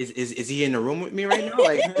 is he in the room with me right now?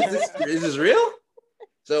 Like, is this real?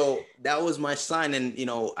 So that was my sign. And,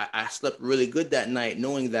 I slept really good that night,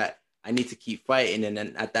 knowing that I need to keep fighting. And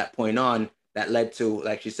then at that point on, that led to,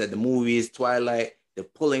 like she said, the movies, Twilight, the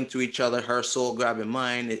pulling to each other, her soul grabbing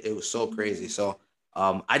mine. It was so crazy. So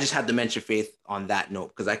I just had to mention faith on that note,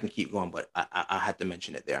 because I can keep going, but I had to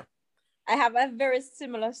mention it there. I have a very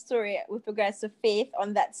similar story with regards to faith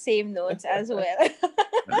on that same note as well.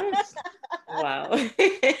 Wow.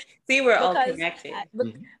 See, we're all connected.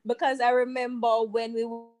 Because I remember when we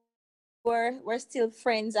were still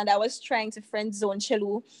friends, and I was trying to friend zone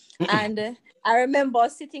Chelu. And I remember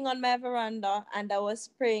sitting on my veranda, and I was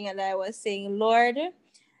praying, and I was saying, Lord,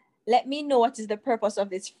 let me know what is the purpose of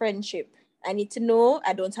this friendship. I need to know.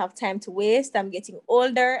 I don't have time to waste. I'm getting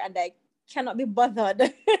older and I cannot be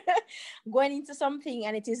bothered going into something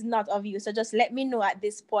and it is not of you. So just let me know at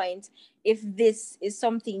this point if this is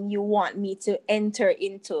something you want me to enter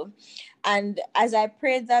into. And as I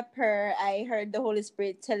prayed that prayer, I heard the Holy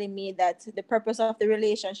Spirit telling me that the purpose of the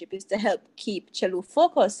relationship is to help keep Chelu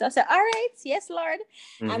focused. So I said, all right, yes, Lord,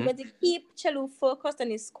 I'm going to keep Chelu focused on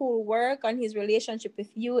his school work, on his relationship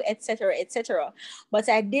with you, etc., etc. But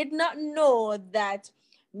I did not know that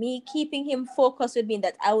me keeping him focused would mean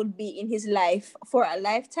that I would be in his life for a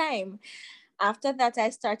lifetime. After that, I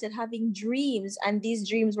started having dreams, and these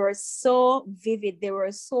dreams were so vivid. They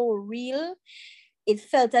were so real. It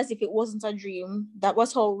felt as if it wasn't a dream. That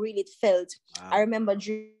was how real it felt. Wow. I remember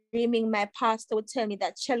dreaming my pastor would tell me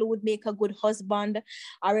that Chelo would make a good husband.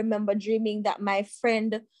 I remember dreaming that my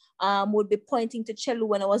friend would be pointing to Chelu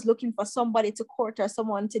when I was looking for somebody to court or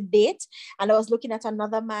someone to date. And I was looking at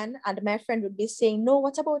another man and my friend would be saying, no,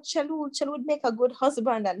 what about Chelu? Chelu would make a good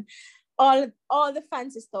husband and all the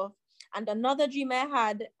fancy stuff. And another dream I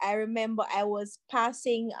had, I remember I was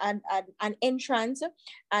passing an entrance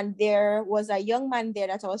and there was a young man there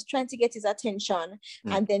that I was trying to get his attention.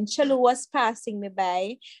 And then Chelu was passing me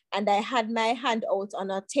by and I had my hand out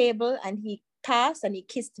on a table and he passed and he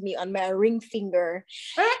kissed me on my ring finger.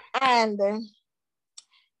 And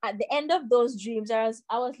at the end of those dreams, I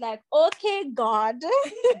was like, okay, God.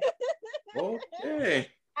 Okay.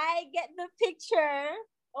 I get the picture.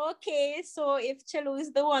 Okay, so if Chelo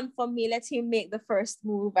is the one for me, let him make the first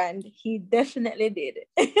move. And he definitely did.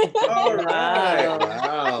 All right.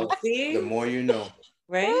 Wow. See? The more you know.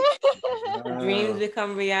 Right? Dreams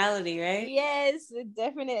become reality, right? Yes,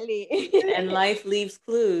 definitely. And life leaves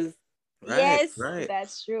clues. Right, yes, right.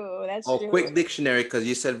 That's true. That's true. Quick dictionary, because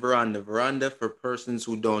you said veranda. Veranda, for persons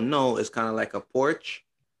who don't know, is kind of like a porch,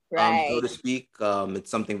 so to speak. It's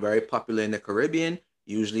something very popular in the Caribbean.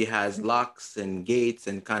 Usually has locks and gates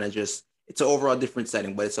and kind of just, it's an overall different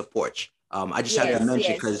setting, but it's a porch. I just had to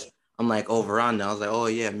mention because I'm like, oh, veranda. I was like, oh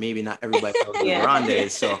yeah, maybe not everybody knows what veranda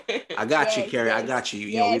is. So I got you, Carrie. I got you.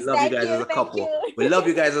 You know, we love you guys as a couple. We love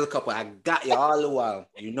you guys as a couple. I got you all the while.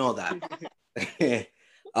 You know that.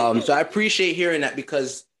 So I appreciate hearing that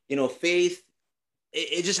because, you know, faith,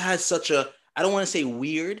 it just has such a, I don't want to say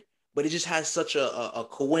weird, but it just has such a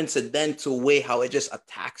coincidental way how it just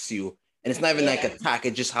attacks you. And it's not even like attack,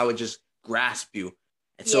 it's just how it just grasps you.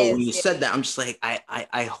 And so when you said that, I'm just like,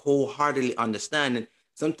 I wholeheartedly understand. And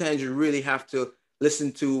sometimes you really have to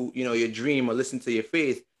listen to, you know, your dream or listen to your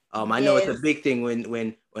faith. I know it's a big thing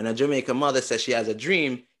when a Jamaican mother says she has a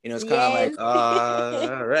dream, you know, it's kind of like,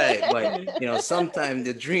 all right. But, you know, sometimes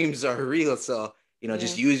the dreams are real. So, you know,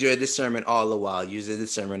 just use your discernment all the while. Use the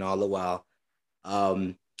discernment all the while.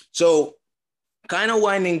 So kind of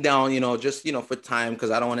winding down, you know, just, you know, for time,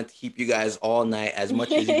 because I don't want to keep you guys all night. As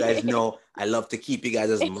much as you guys know, I love to keep you guys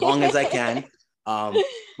as long as I can.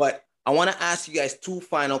 But I want to ask you guys two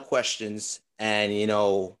final questions and, you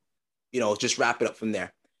know, just wrap it up from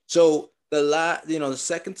there. So the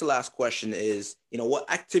second to last question is, you know,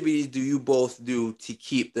 what activities do you both do to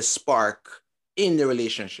keep the spark in the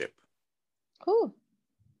relationship? Cool.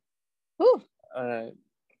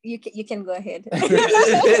 You can go ahead.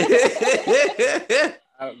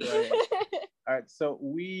 I'll go ahead. All right. So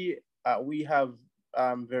we have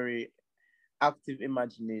very active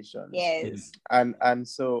imagination. Yes. And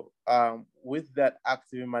so with that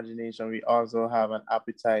active imagination, we also have an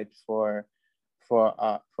appetite for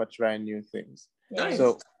trying new things. Nice.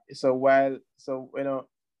 So you know,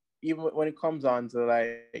 even when it comes on to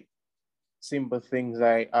like simple things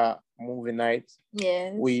like movie nights,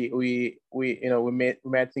 we you know, we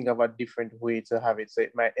might think of a different way to have it. So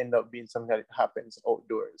it might end up being something that happens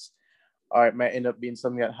outdoors, or it might end up being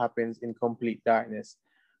something that happens in complete darkness,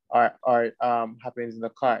 or happens in the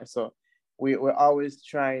car. So we're always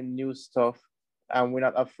trying new stuff, and we're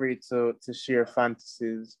not afraid to share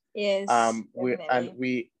fantasies. Yes.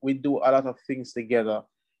 We do a lot of things together,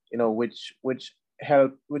 you know, which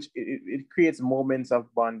it creates moments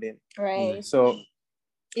of bonding. Right. So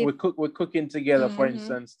we're cooking together, for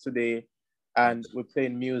instance, today, and we're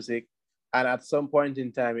playing music, and at some point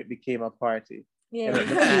in time it became a party. Yeah.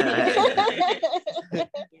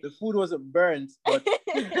 The food wasn't burnt, but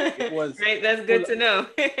it was great. That's good to know.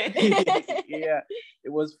 Yeah, it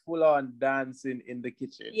was full on dancing in the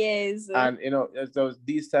kitchen. Yes. And you know, those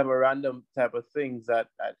these type of random type of things that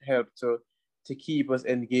help to keep us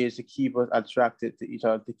engaged, to keep us attracted to each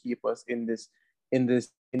other, to keep us in this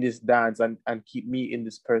dance, and keep me in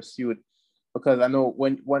this pursuit. Because I know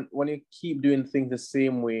when you keep doing things the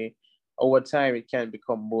same way, over time it can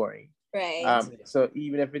become boring. Right. So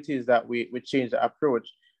even if it is that we change the approach,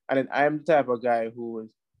 and then I'm the type of guy who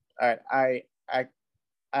is, I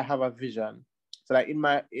I have a vision. So like in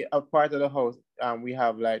my a part of the house, we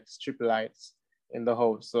have like strip lights in the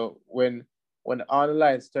house. So when all the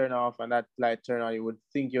lights turn off and that light turn on, you would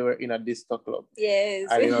think you're in a disco club. Yes.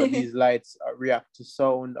 And these lights react to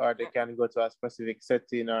sound, or they can go to a specific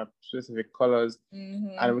setting or specific colors,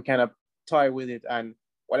 and we kind of toy with it. And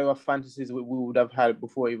whatever fantasies we would have had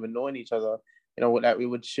before even knowing each other, that we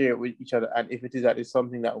would share with each other. And if it is that it's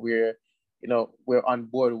something that we're on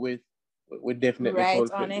board with, we definitely right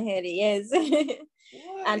fulfill on it. ahead. Yes.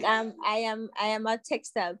 And I am a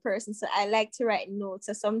textile person, so I like to write notes.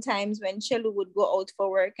 So sometimes when Chelu would go out for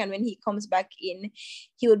work, and when he comes back in,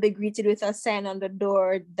 he would be greeted with a sign on the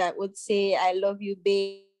door that would say, "I love you,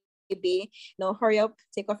 baby. Hurry up,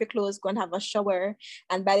 take off your clothes, go and have a shower."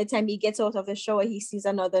 And by the time he gets out of the shower, he sees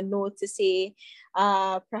another note to say,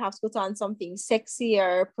 perhaps put on something sexy,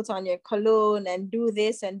 or put on your cologne, and do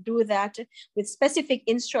this and do that, with specific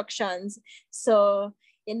instructions. So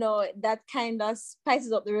that kind of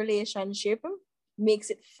spices up the relationship, makes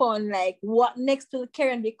it fun. Like, what next will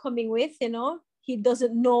Karen be coming with? He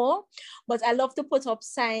doesn't know. But I love to put up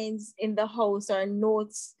signs in the house, or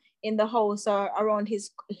notes in the house, or around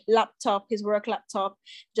his laptop, his work laptop,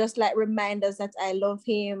 just like reminders that I love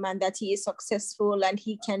him, and that he is successful and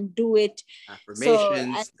he can do it.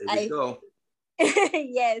 Affirmations. So there we go.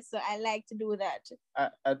 Yes, so I like to do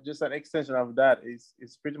that. Just an extension of that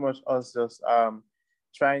is pretty much us just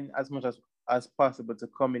trying as much as possible to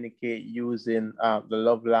communicate using the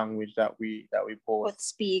love language that we both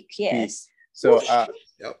speak. Yes. So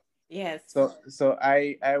yep. Yes. So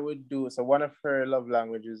I would do, so one of her love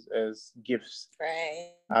languages is gifts.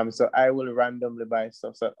 Right. So I will randomly buy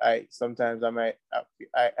stuff. So I sometimes I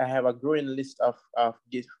have a growing list of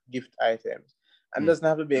gift items, and it doesn't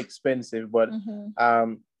have to be expensive, but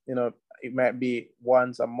it might be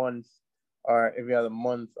once a month, or every other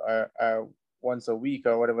month, or once a week,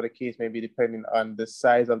 or whatever the case may be, depending on the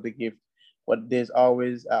size of the gift. But I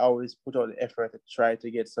always put out the effort to try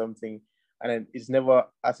to get something, and then it's never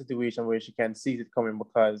a situation where she can see it coming,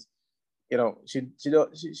 because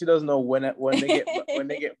she doesn't know when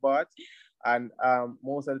they get bought. And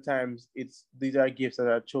most of the times these are gifts that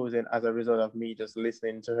are chosen as a result of me just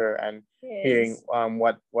listening to her and hearing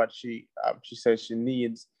what she says she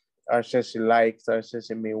needs, or says she likes, or says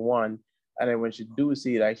she may want. And then when she do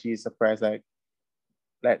see it, like, she's surprised, like,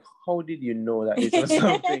 how did you know that this was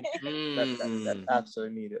something that actually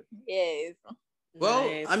needed? Yes. Well,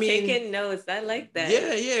 nice. I mean, taking notes. I like that.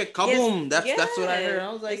 Yeah, kaboom. Yes, that's what I heard.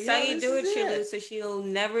 I was like, that's how you do it, Chelu, so she'll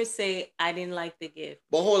never say, "I didn't like the gift."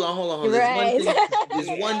 But hold on. Right.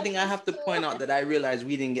 There's one thing I have to point out that I realized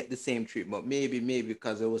we didn't get the same treatment. Maybe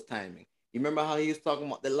because it was timing. You remember how he was talking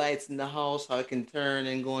about the lights in the house, how it can turn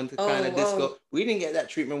and go into kind of disco? We didn't get that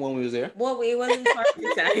treatment when we was there. Well, it wasn't party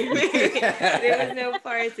time. There was no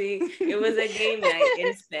party. It was a game night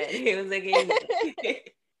instead. It was a game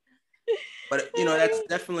night. But that's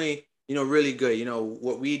definitely really good.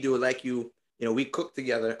 What we do, like we cook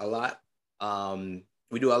together a lot.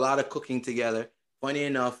 We do a lot of cooking together. Funny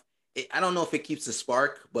enough, I don't know if it keeps the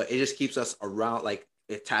spark, but it just keeps us around, like,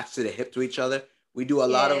 attached to the hip to each other. We do a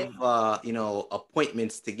lot of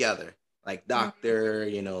appointments together, like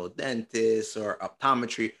doctor, dentist, or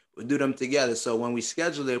optometry. We do them together. So when we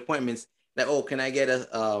schedule the appointments, like, oh, can I get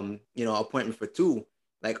a appointment for 2?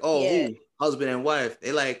 Like, oh, who? Husband and wife.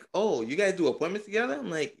 They like, oh, you guys do appointments together? I'm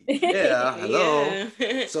like, yeah, hello.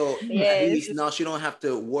 Yeah. So at least now she don't have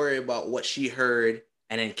to worry about what she heard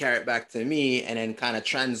and then carry it back to me and then kind of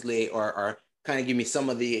translate or kind of give me some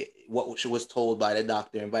of what she was told by the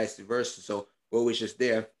doctor and vice versa. So we're always just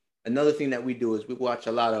there. Another thing that we do is we watch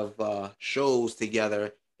a lot of shows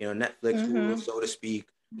together, Netflix, Hulu, so to speak.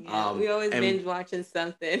 Yeah, we always binge watching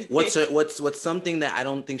something. What's something that I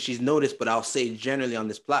don't think she's noticed, but I'll say generally on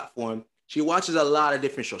this platform, she watches a lot of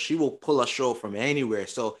different shows. She will pull a show from anywhere.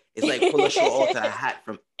 So it's like pull a show out of a hat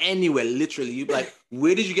from anywhere. Literally, you be like,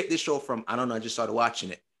 where did you get this show from? I don't know. I just started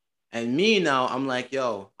watching it. And me now, I'm like,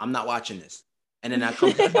 yo, I'm not watching this. And then I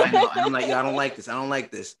come to find out, and I'm like, yo, I don't like this. I don't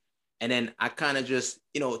like this. And then I kind of just,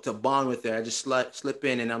 to bond with her, I just slip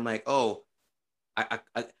in, and I'm like, oh, I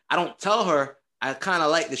don't tell her I kind of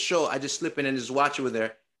like the show. I just slip in and just watch it with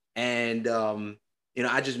her. And,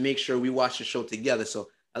 I just make sure we watch the show together. So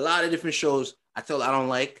a lot of different shows I tell her I don't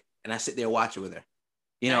like, and I sit there and watch it with her.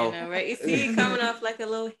 I know, right? You see you coming off like a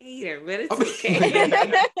little hater, but it's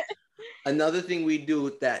okay. Another thing we do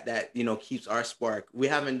that keeps our spark, we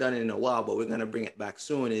haven't done it in a while, but we're going to bring it back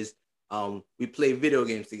soon, is we play video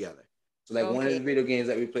games together. So like one of the video games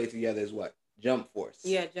that we play together is what? Jump Force.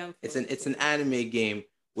 Yeah, Jump Force. It's an anime game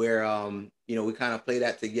where we kind of play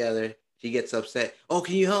that together. She gets upset. Oh,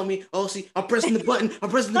 can you help me? Oh, see, I'm pressing the button.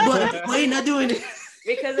 Why are you not doing it?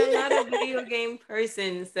 Because I'm not a video game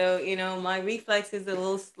person, so my reflex is a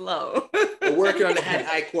little slow. We're working on the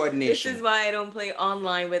hand-eye coordination. This is why I don't play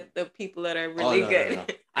online with the people that are really good. No.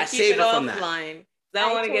 I keep it offline. I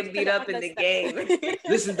don't want to get beat up in the game.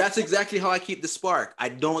 Listen, that's exactly how I keep the spark. I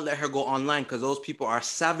don't let her go online because those people are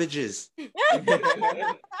savages.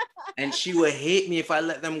 And she would hate me if I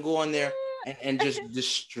let them go on there and just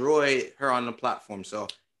destroy her on the platform. So,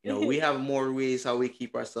 we have more ways how we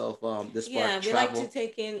keep ourselves the spark. Yeah, we like to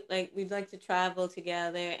take in, we'd like to travel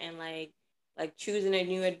together and like choosing a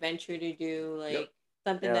new adventure to do,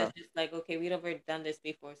 something that's just okay, we've never done this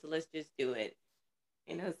before, so let's just do it.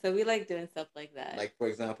 So we like doing stuff like that. Like, for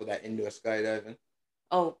example, that indoor skydiving.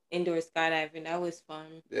 Oh, indoor skydiving. That was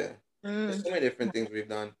fun. Yeah. There's so many different things we've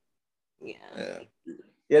done. Yeah.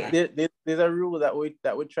 There's a rule that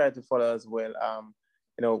we try to follow as well.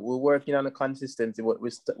 We're working on a consistency. What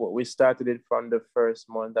we started it from the first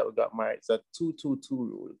month that we got married. It's a 2-2-2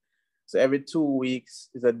 rule. So every 2 weeks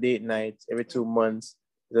is a date night. Every 2 months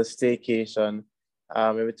is a staycation.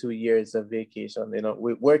 Every 2 years is a vacation.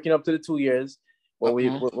 We're working up to the 2 years. But we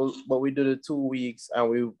do the 2 weeks,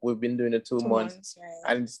 and we've been doing the 2 months, right.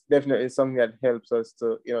 And it's definitely something that helps us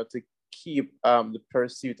to to keep the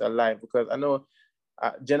pursuit alive, because I know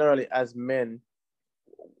generally as men,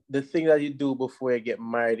 the thing that you do before you get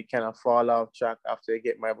married, you kind of fall off track after you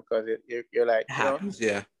get married, because you're like, happens,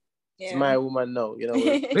 it's my woman now,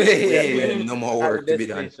 no more work to be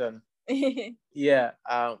done. Yeah,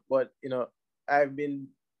 but I've been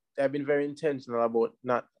very intentional about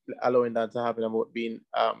not allowing that to happen, about being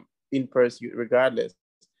in pursuit regardless,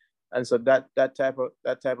 and so that type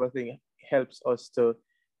of thing helps us to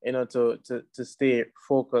to stay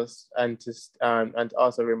focused, and to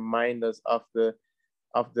also remind us of the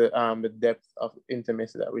depth of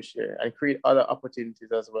intimacy that we share, and create other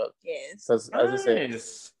opportunities as well. Yes, because as I say,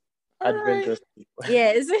 adventurous people.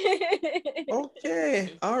 Yes.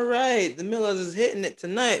 Okay. All right. The Millers is hitting it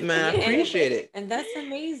tonight, man. I appreciate it. And that's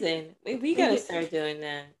amazing. We gotta start doing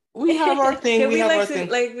that. We have our thing. We like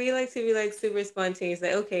to be super spontaneous.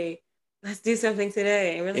 Like, okay, let's do something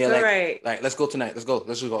today. And we're like, all right. Like, let's go tonight. Let's go.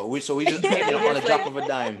 We just on a drop of a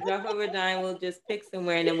dime. Drop of a dime. We'll just pick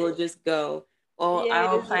somewhere and then we'll just go. Or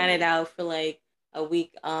I'll plan it out for a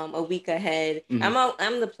week ahead. Mm-hmm.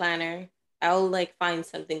 I'm the planner. I'll find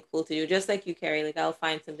something cool to do, just like you, Carrie. I'll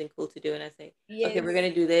find something cool to do, and I say, okay, we're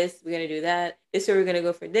gonna do this, we're gonna do that. This is where we're gonna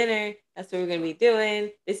go for dinner. That's what we're gonna be doing.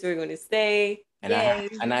 This is where we're gonna stay.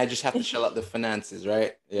 And I just have to shell out the finances,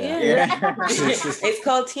 right? Yeah. It's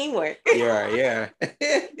called teamwork. Yeah.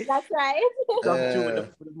 That's right. Come through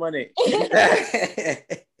with the money.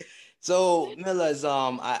 So, Millers,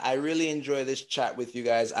 I really enjoy this chat with you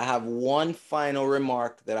guys. I have one final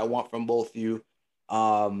remark that I want from both of you.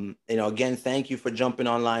 Again, thank you for jumping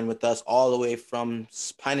online with us all the way from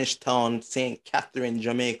Spanish Town, St. Catherine,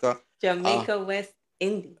 Jamaica. West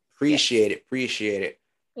Indies. Appreciate it.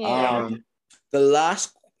 Yeah. The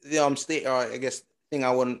last thing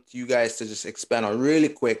I want you guys to just expand on really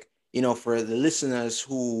quick, for the listeners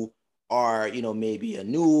who are, maybe a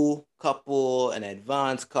new couple, an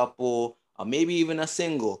advanced couple, or maybe even a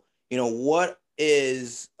single, what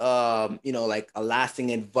is, a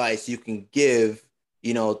lasting advice you can give,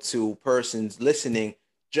 to persons listening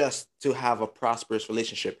just to have a prosperous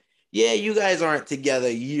relationship? Yeah, you guys aren't together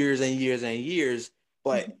years and years and years,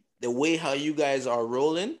 but the way how you guys are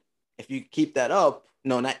rolling, if you keep that up,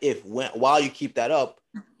 while you keep that up,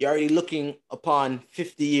 you're already looking upon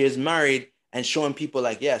 50 years married and showing people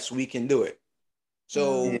yes, we can do it.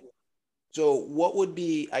 So what would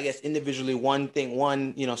be, I guess, individually one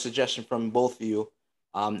suggestion from both of you,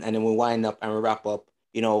 and then we'll wind up and we'll wrap up,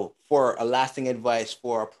 for a lasting advice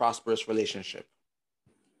for a prosperous relationship?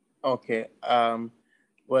 Okay.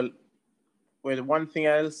 Well, one thing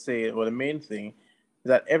I'll say, the main thing is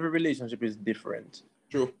that every relationship is different.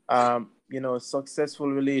 True. Successful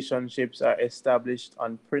relationships are established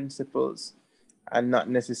on principles and not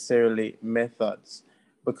necessarily methods,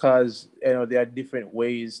 because there are different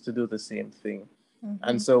ways to do the same thing. Mm-hmm.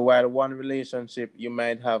 And so while one relationship you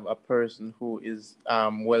might have a person who is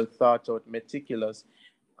well thought out, meticulous,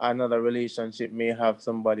 another relationship may have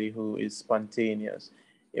somebody who is spontaneous.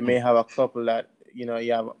 You may have a couple that you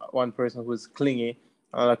have one person who's clingy,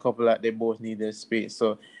 another couple that they both need their space.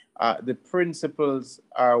 So the principles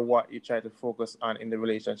are what you try to focus on in the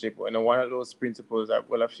relationship. And one of those principles are,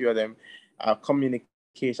 a few of them,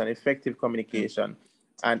 communication, effective communication.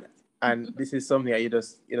 And this is something that you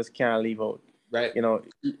just can't leave out. Right.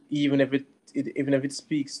 Even if even if it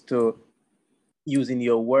speaks to using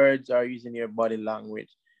your words or using your body language,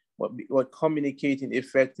 but communicating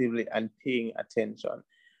effectively and paying attention.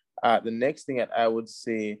 The next thing that I would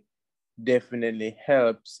say definitely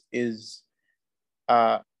helps is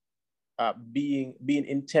being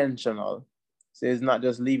intentional. So it's not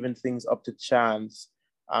just leaving things up to chance,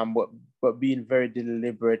 but being very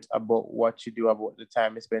deliberate about what you do, about the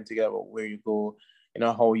time you spend together, about where you go,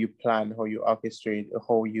 how you plan, how you orchestrate,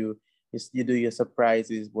 how you do your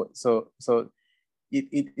surprises. But so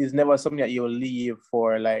it is never something that you'll leave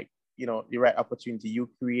for, like, the right opportunity. You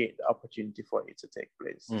create the opportunity for it to take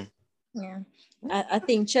place. Yeah, I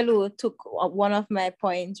think Chelu took one of my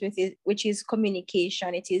points with it, which is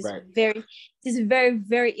communication. It is very,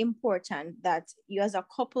 very important that you as a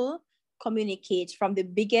couple communicate from the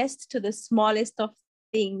biggest to the smallest of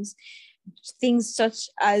things such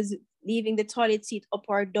as leaving the toilet seat up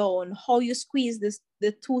or down, how you squeeze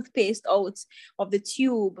the toothpaste out of the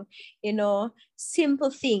tube, simple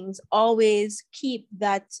things. Always keep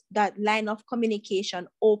that line of communication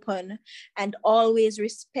open and always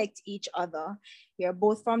respect each other. You're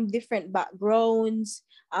both from different backgrounds,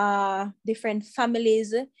 different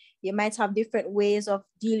families. You might have different ways of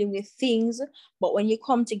dealing with things, but when you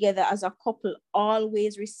come together as a couple,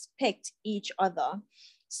 always respect each other.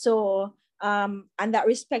 So and that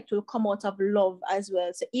respect will come out of love as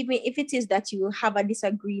well. So even if it is that you have a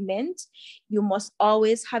disagreement, you must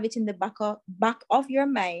always have it in the back of your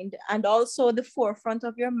mind, and also the forefront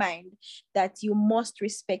of your mind, that you must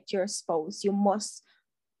respect your spouse. You must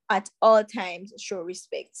at all times show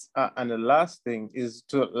respect. And the last thing is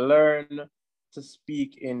to learn to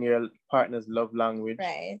speak in your partner's love language.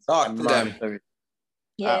 Right. Talk to them.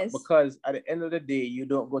 Yes. Because at the end of the day, you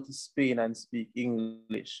don't go to Spain and speak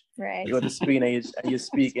English. Right. You go to Spain and you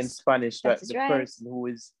speak in Spanish, so that the person who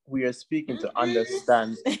you're speaking to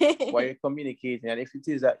understands what you're communicating. And if it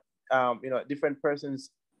is that different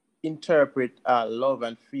persons interpret love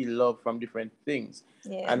and feel love from different things.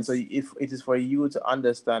 Yes. And so if it is for you to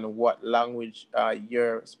understand what language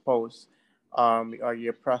your spouse or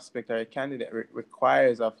your prospect or your candidate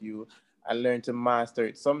requires of you, and learn to master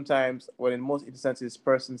it. Sometimes, well, in most instances,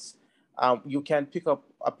 persons, you can pick up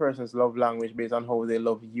a person's love language based on how they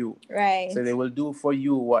love you. Right. So they will do for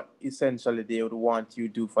you what essentially they would want you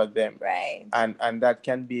to do for them. Right. And that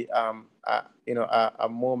can be a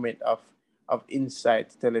moment of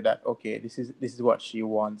insight to tell you that, okay, this is what she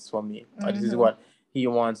wants for me, or this is what he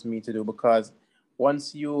wants me to do. Because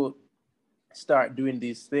once you start doing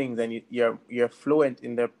these things and you're fluent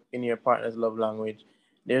in your partner's love language,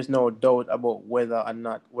 there's no doubt about whether or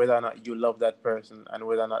not you love that person and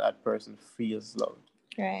whether or not that person feels loved.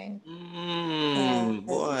 Right.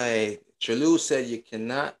 Boy, Chelu said you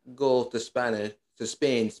cannot go to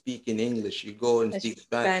Spain speaking English. You go and speak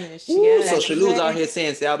Spanish. Yeah. So Chelu's out here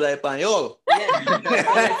saying se habla español.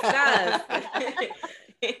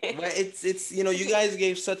 But it's you guys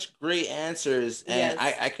gave such great answers, and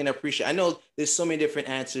I can appreciate. I know there's so many different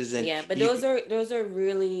answers, and but those are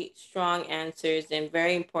really strong answers and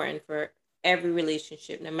very important for every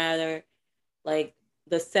relationship, no matter like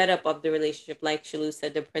the setup of the relationship. Like Shalu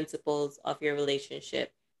said, the principles of your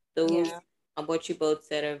relationship, those what you both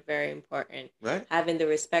said are very important. Right, having the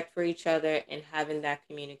respect for each other and having that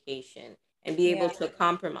communication and be able to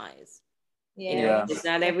compromise. It's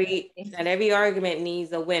not every argument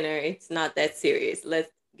needs a winner. It's not that serious.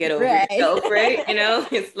 Let's get over yourself, right?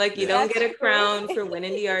 It's like you don't get a crown for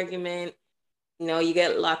winning the argument. You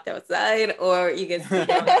get locked outside or you get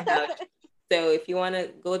sit on the couch. So if you want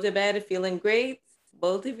to go to bed feeling great,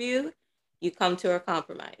 both of you come to a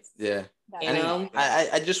compromise. Yeah.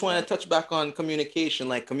 I just want to touch back on communication,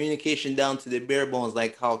 like communication down to the bare bones,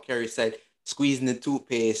 like how Carrie said, squeezing the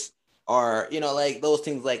toothpaste. Or, like those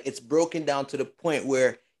things, like it's broken down to the point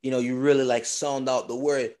where, you really like sound out the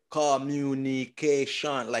word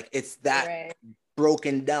communication. Like it's that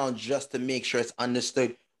broken down just to make sure it's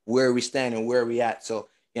understood where we stand and where we at. So,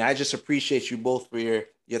 I just appreciate you both for your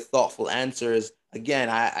thoughtful answers. Again,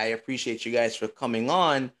 I appreciate you guys for coming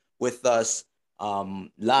on with us live.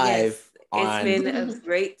 Yes. It's been a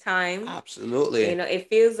great time. Absolutely. It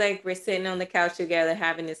feels like we're sitting on the couch together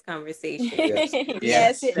having this conversation.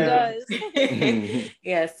 Yes, it does.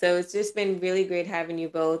 So it's just been really great having you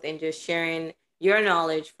both and just sharing your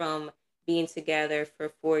knowledge from being together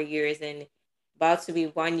for 4 years and about to be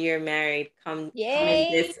 1 year married coming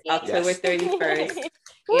this October 31st.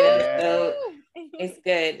 So it's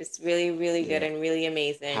good. It's really, really good and really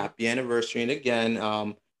amazing. Happy anniversary. And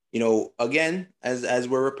again, again, as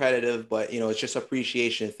we're repetitive, but, it's just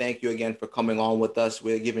appreciation. Thank you again for coming on with us.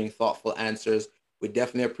 We're giving thoughtful answers We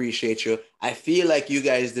definitely appreciate you. I feel like you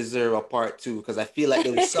guys deserve a part 2 because I feel like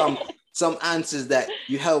there was some answers that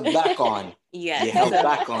you held back on. Yeah, you held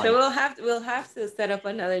back on. So we'll have to set up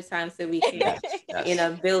another time so we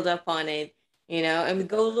can build up on it, and we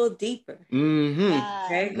go a little deeper.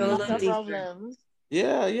 Okay, go a little deeper. Problem.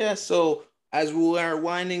 Yeah. So as we are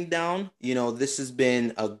winding down, this has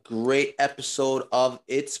been a great episode of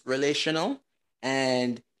It's Relational.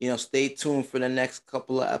 And, stay tuned for the next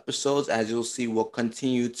couple of episodes. As you'll see, we'll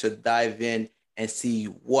continue to dive in and see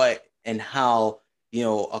what and how,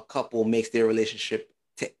 a couple makes their relationship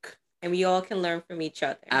tick. And we all can learn from each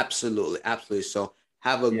other. Absolutely. So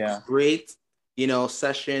have a great,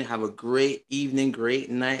 session. Have a great evening, great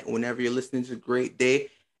night, whenever you're listening to a great day.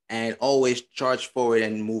 And always charge forward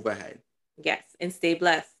and move ahead. Yes, and stay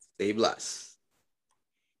blessed. Stay blessed.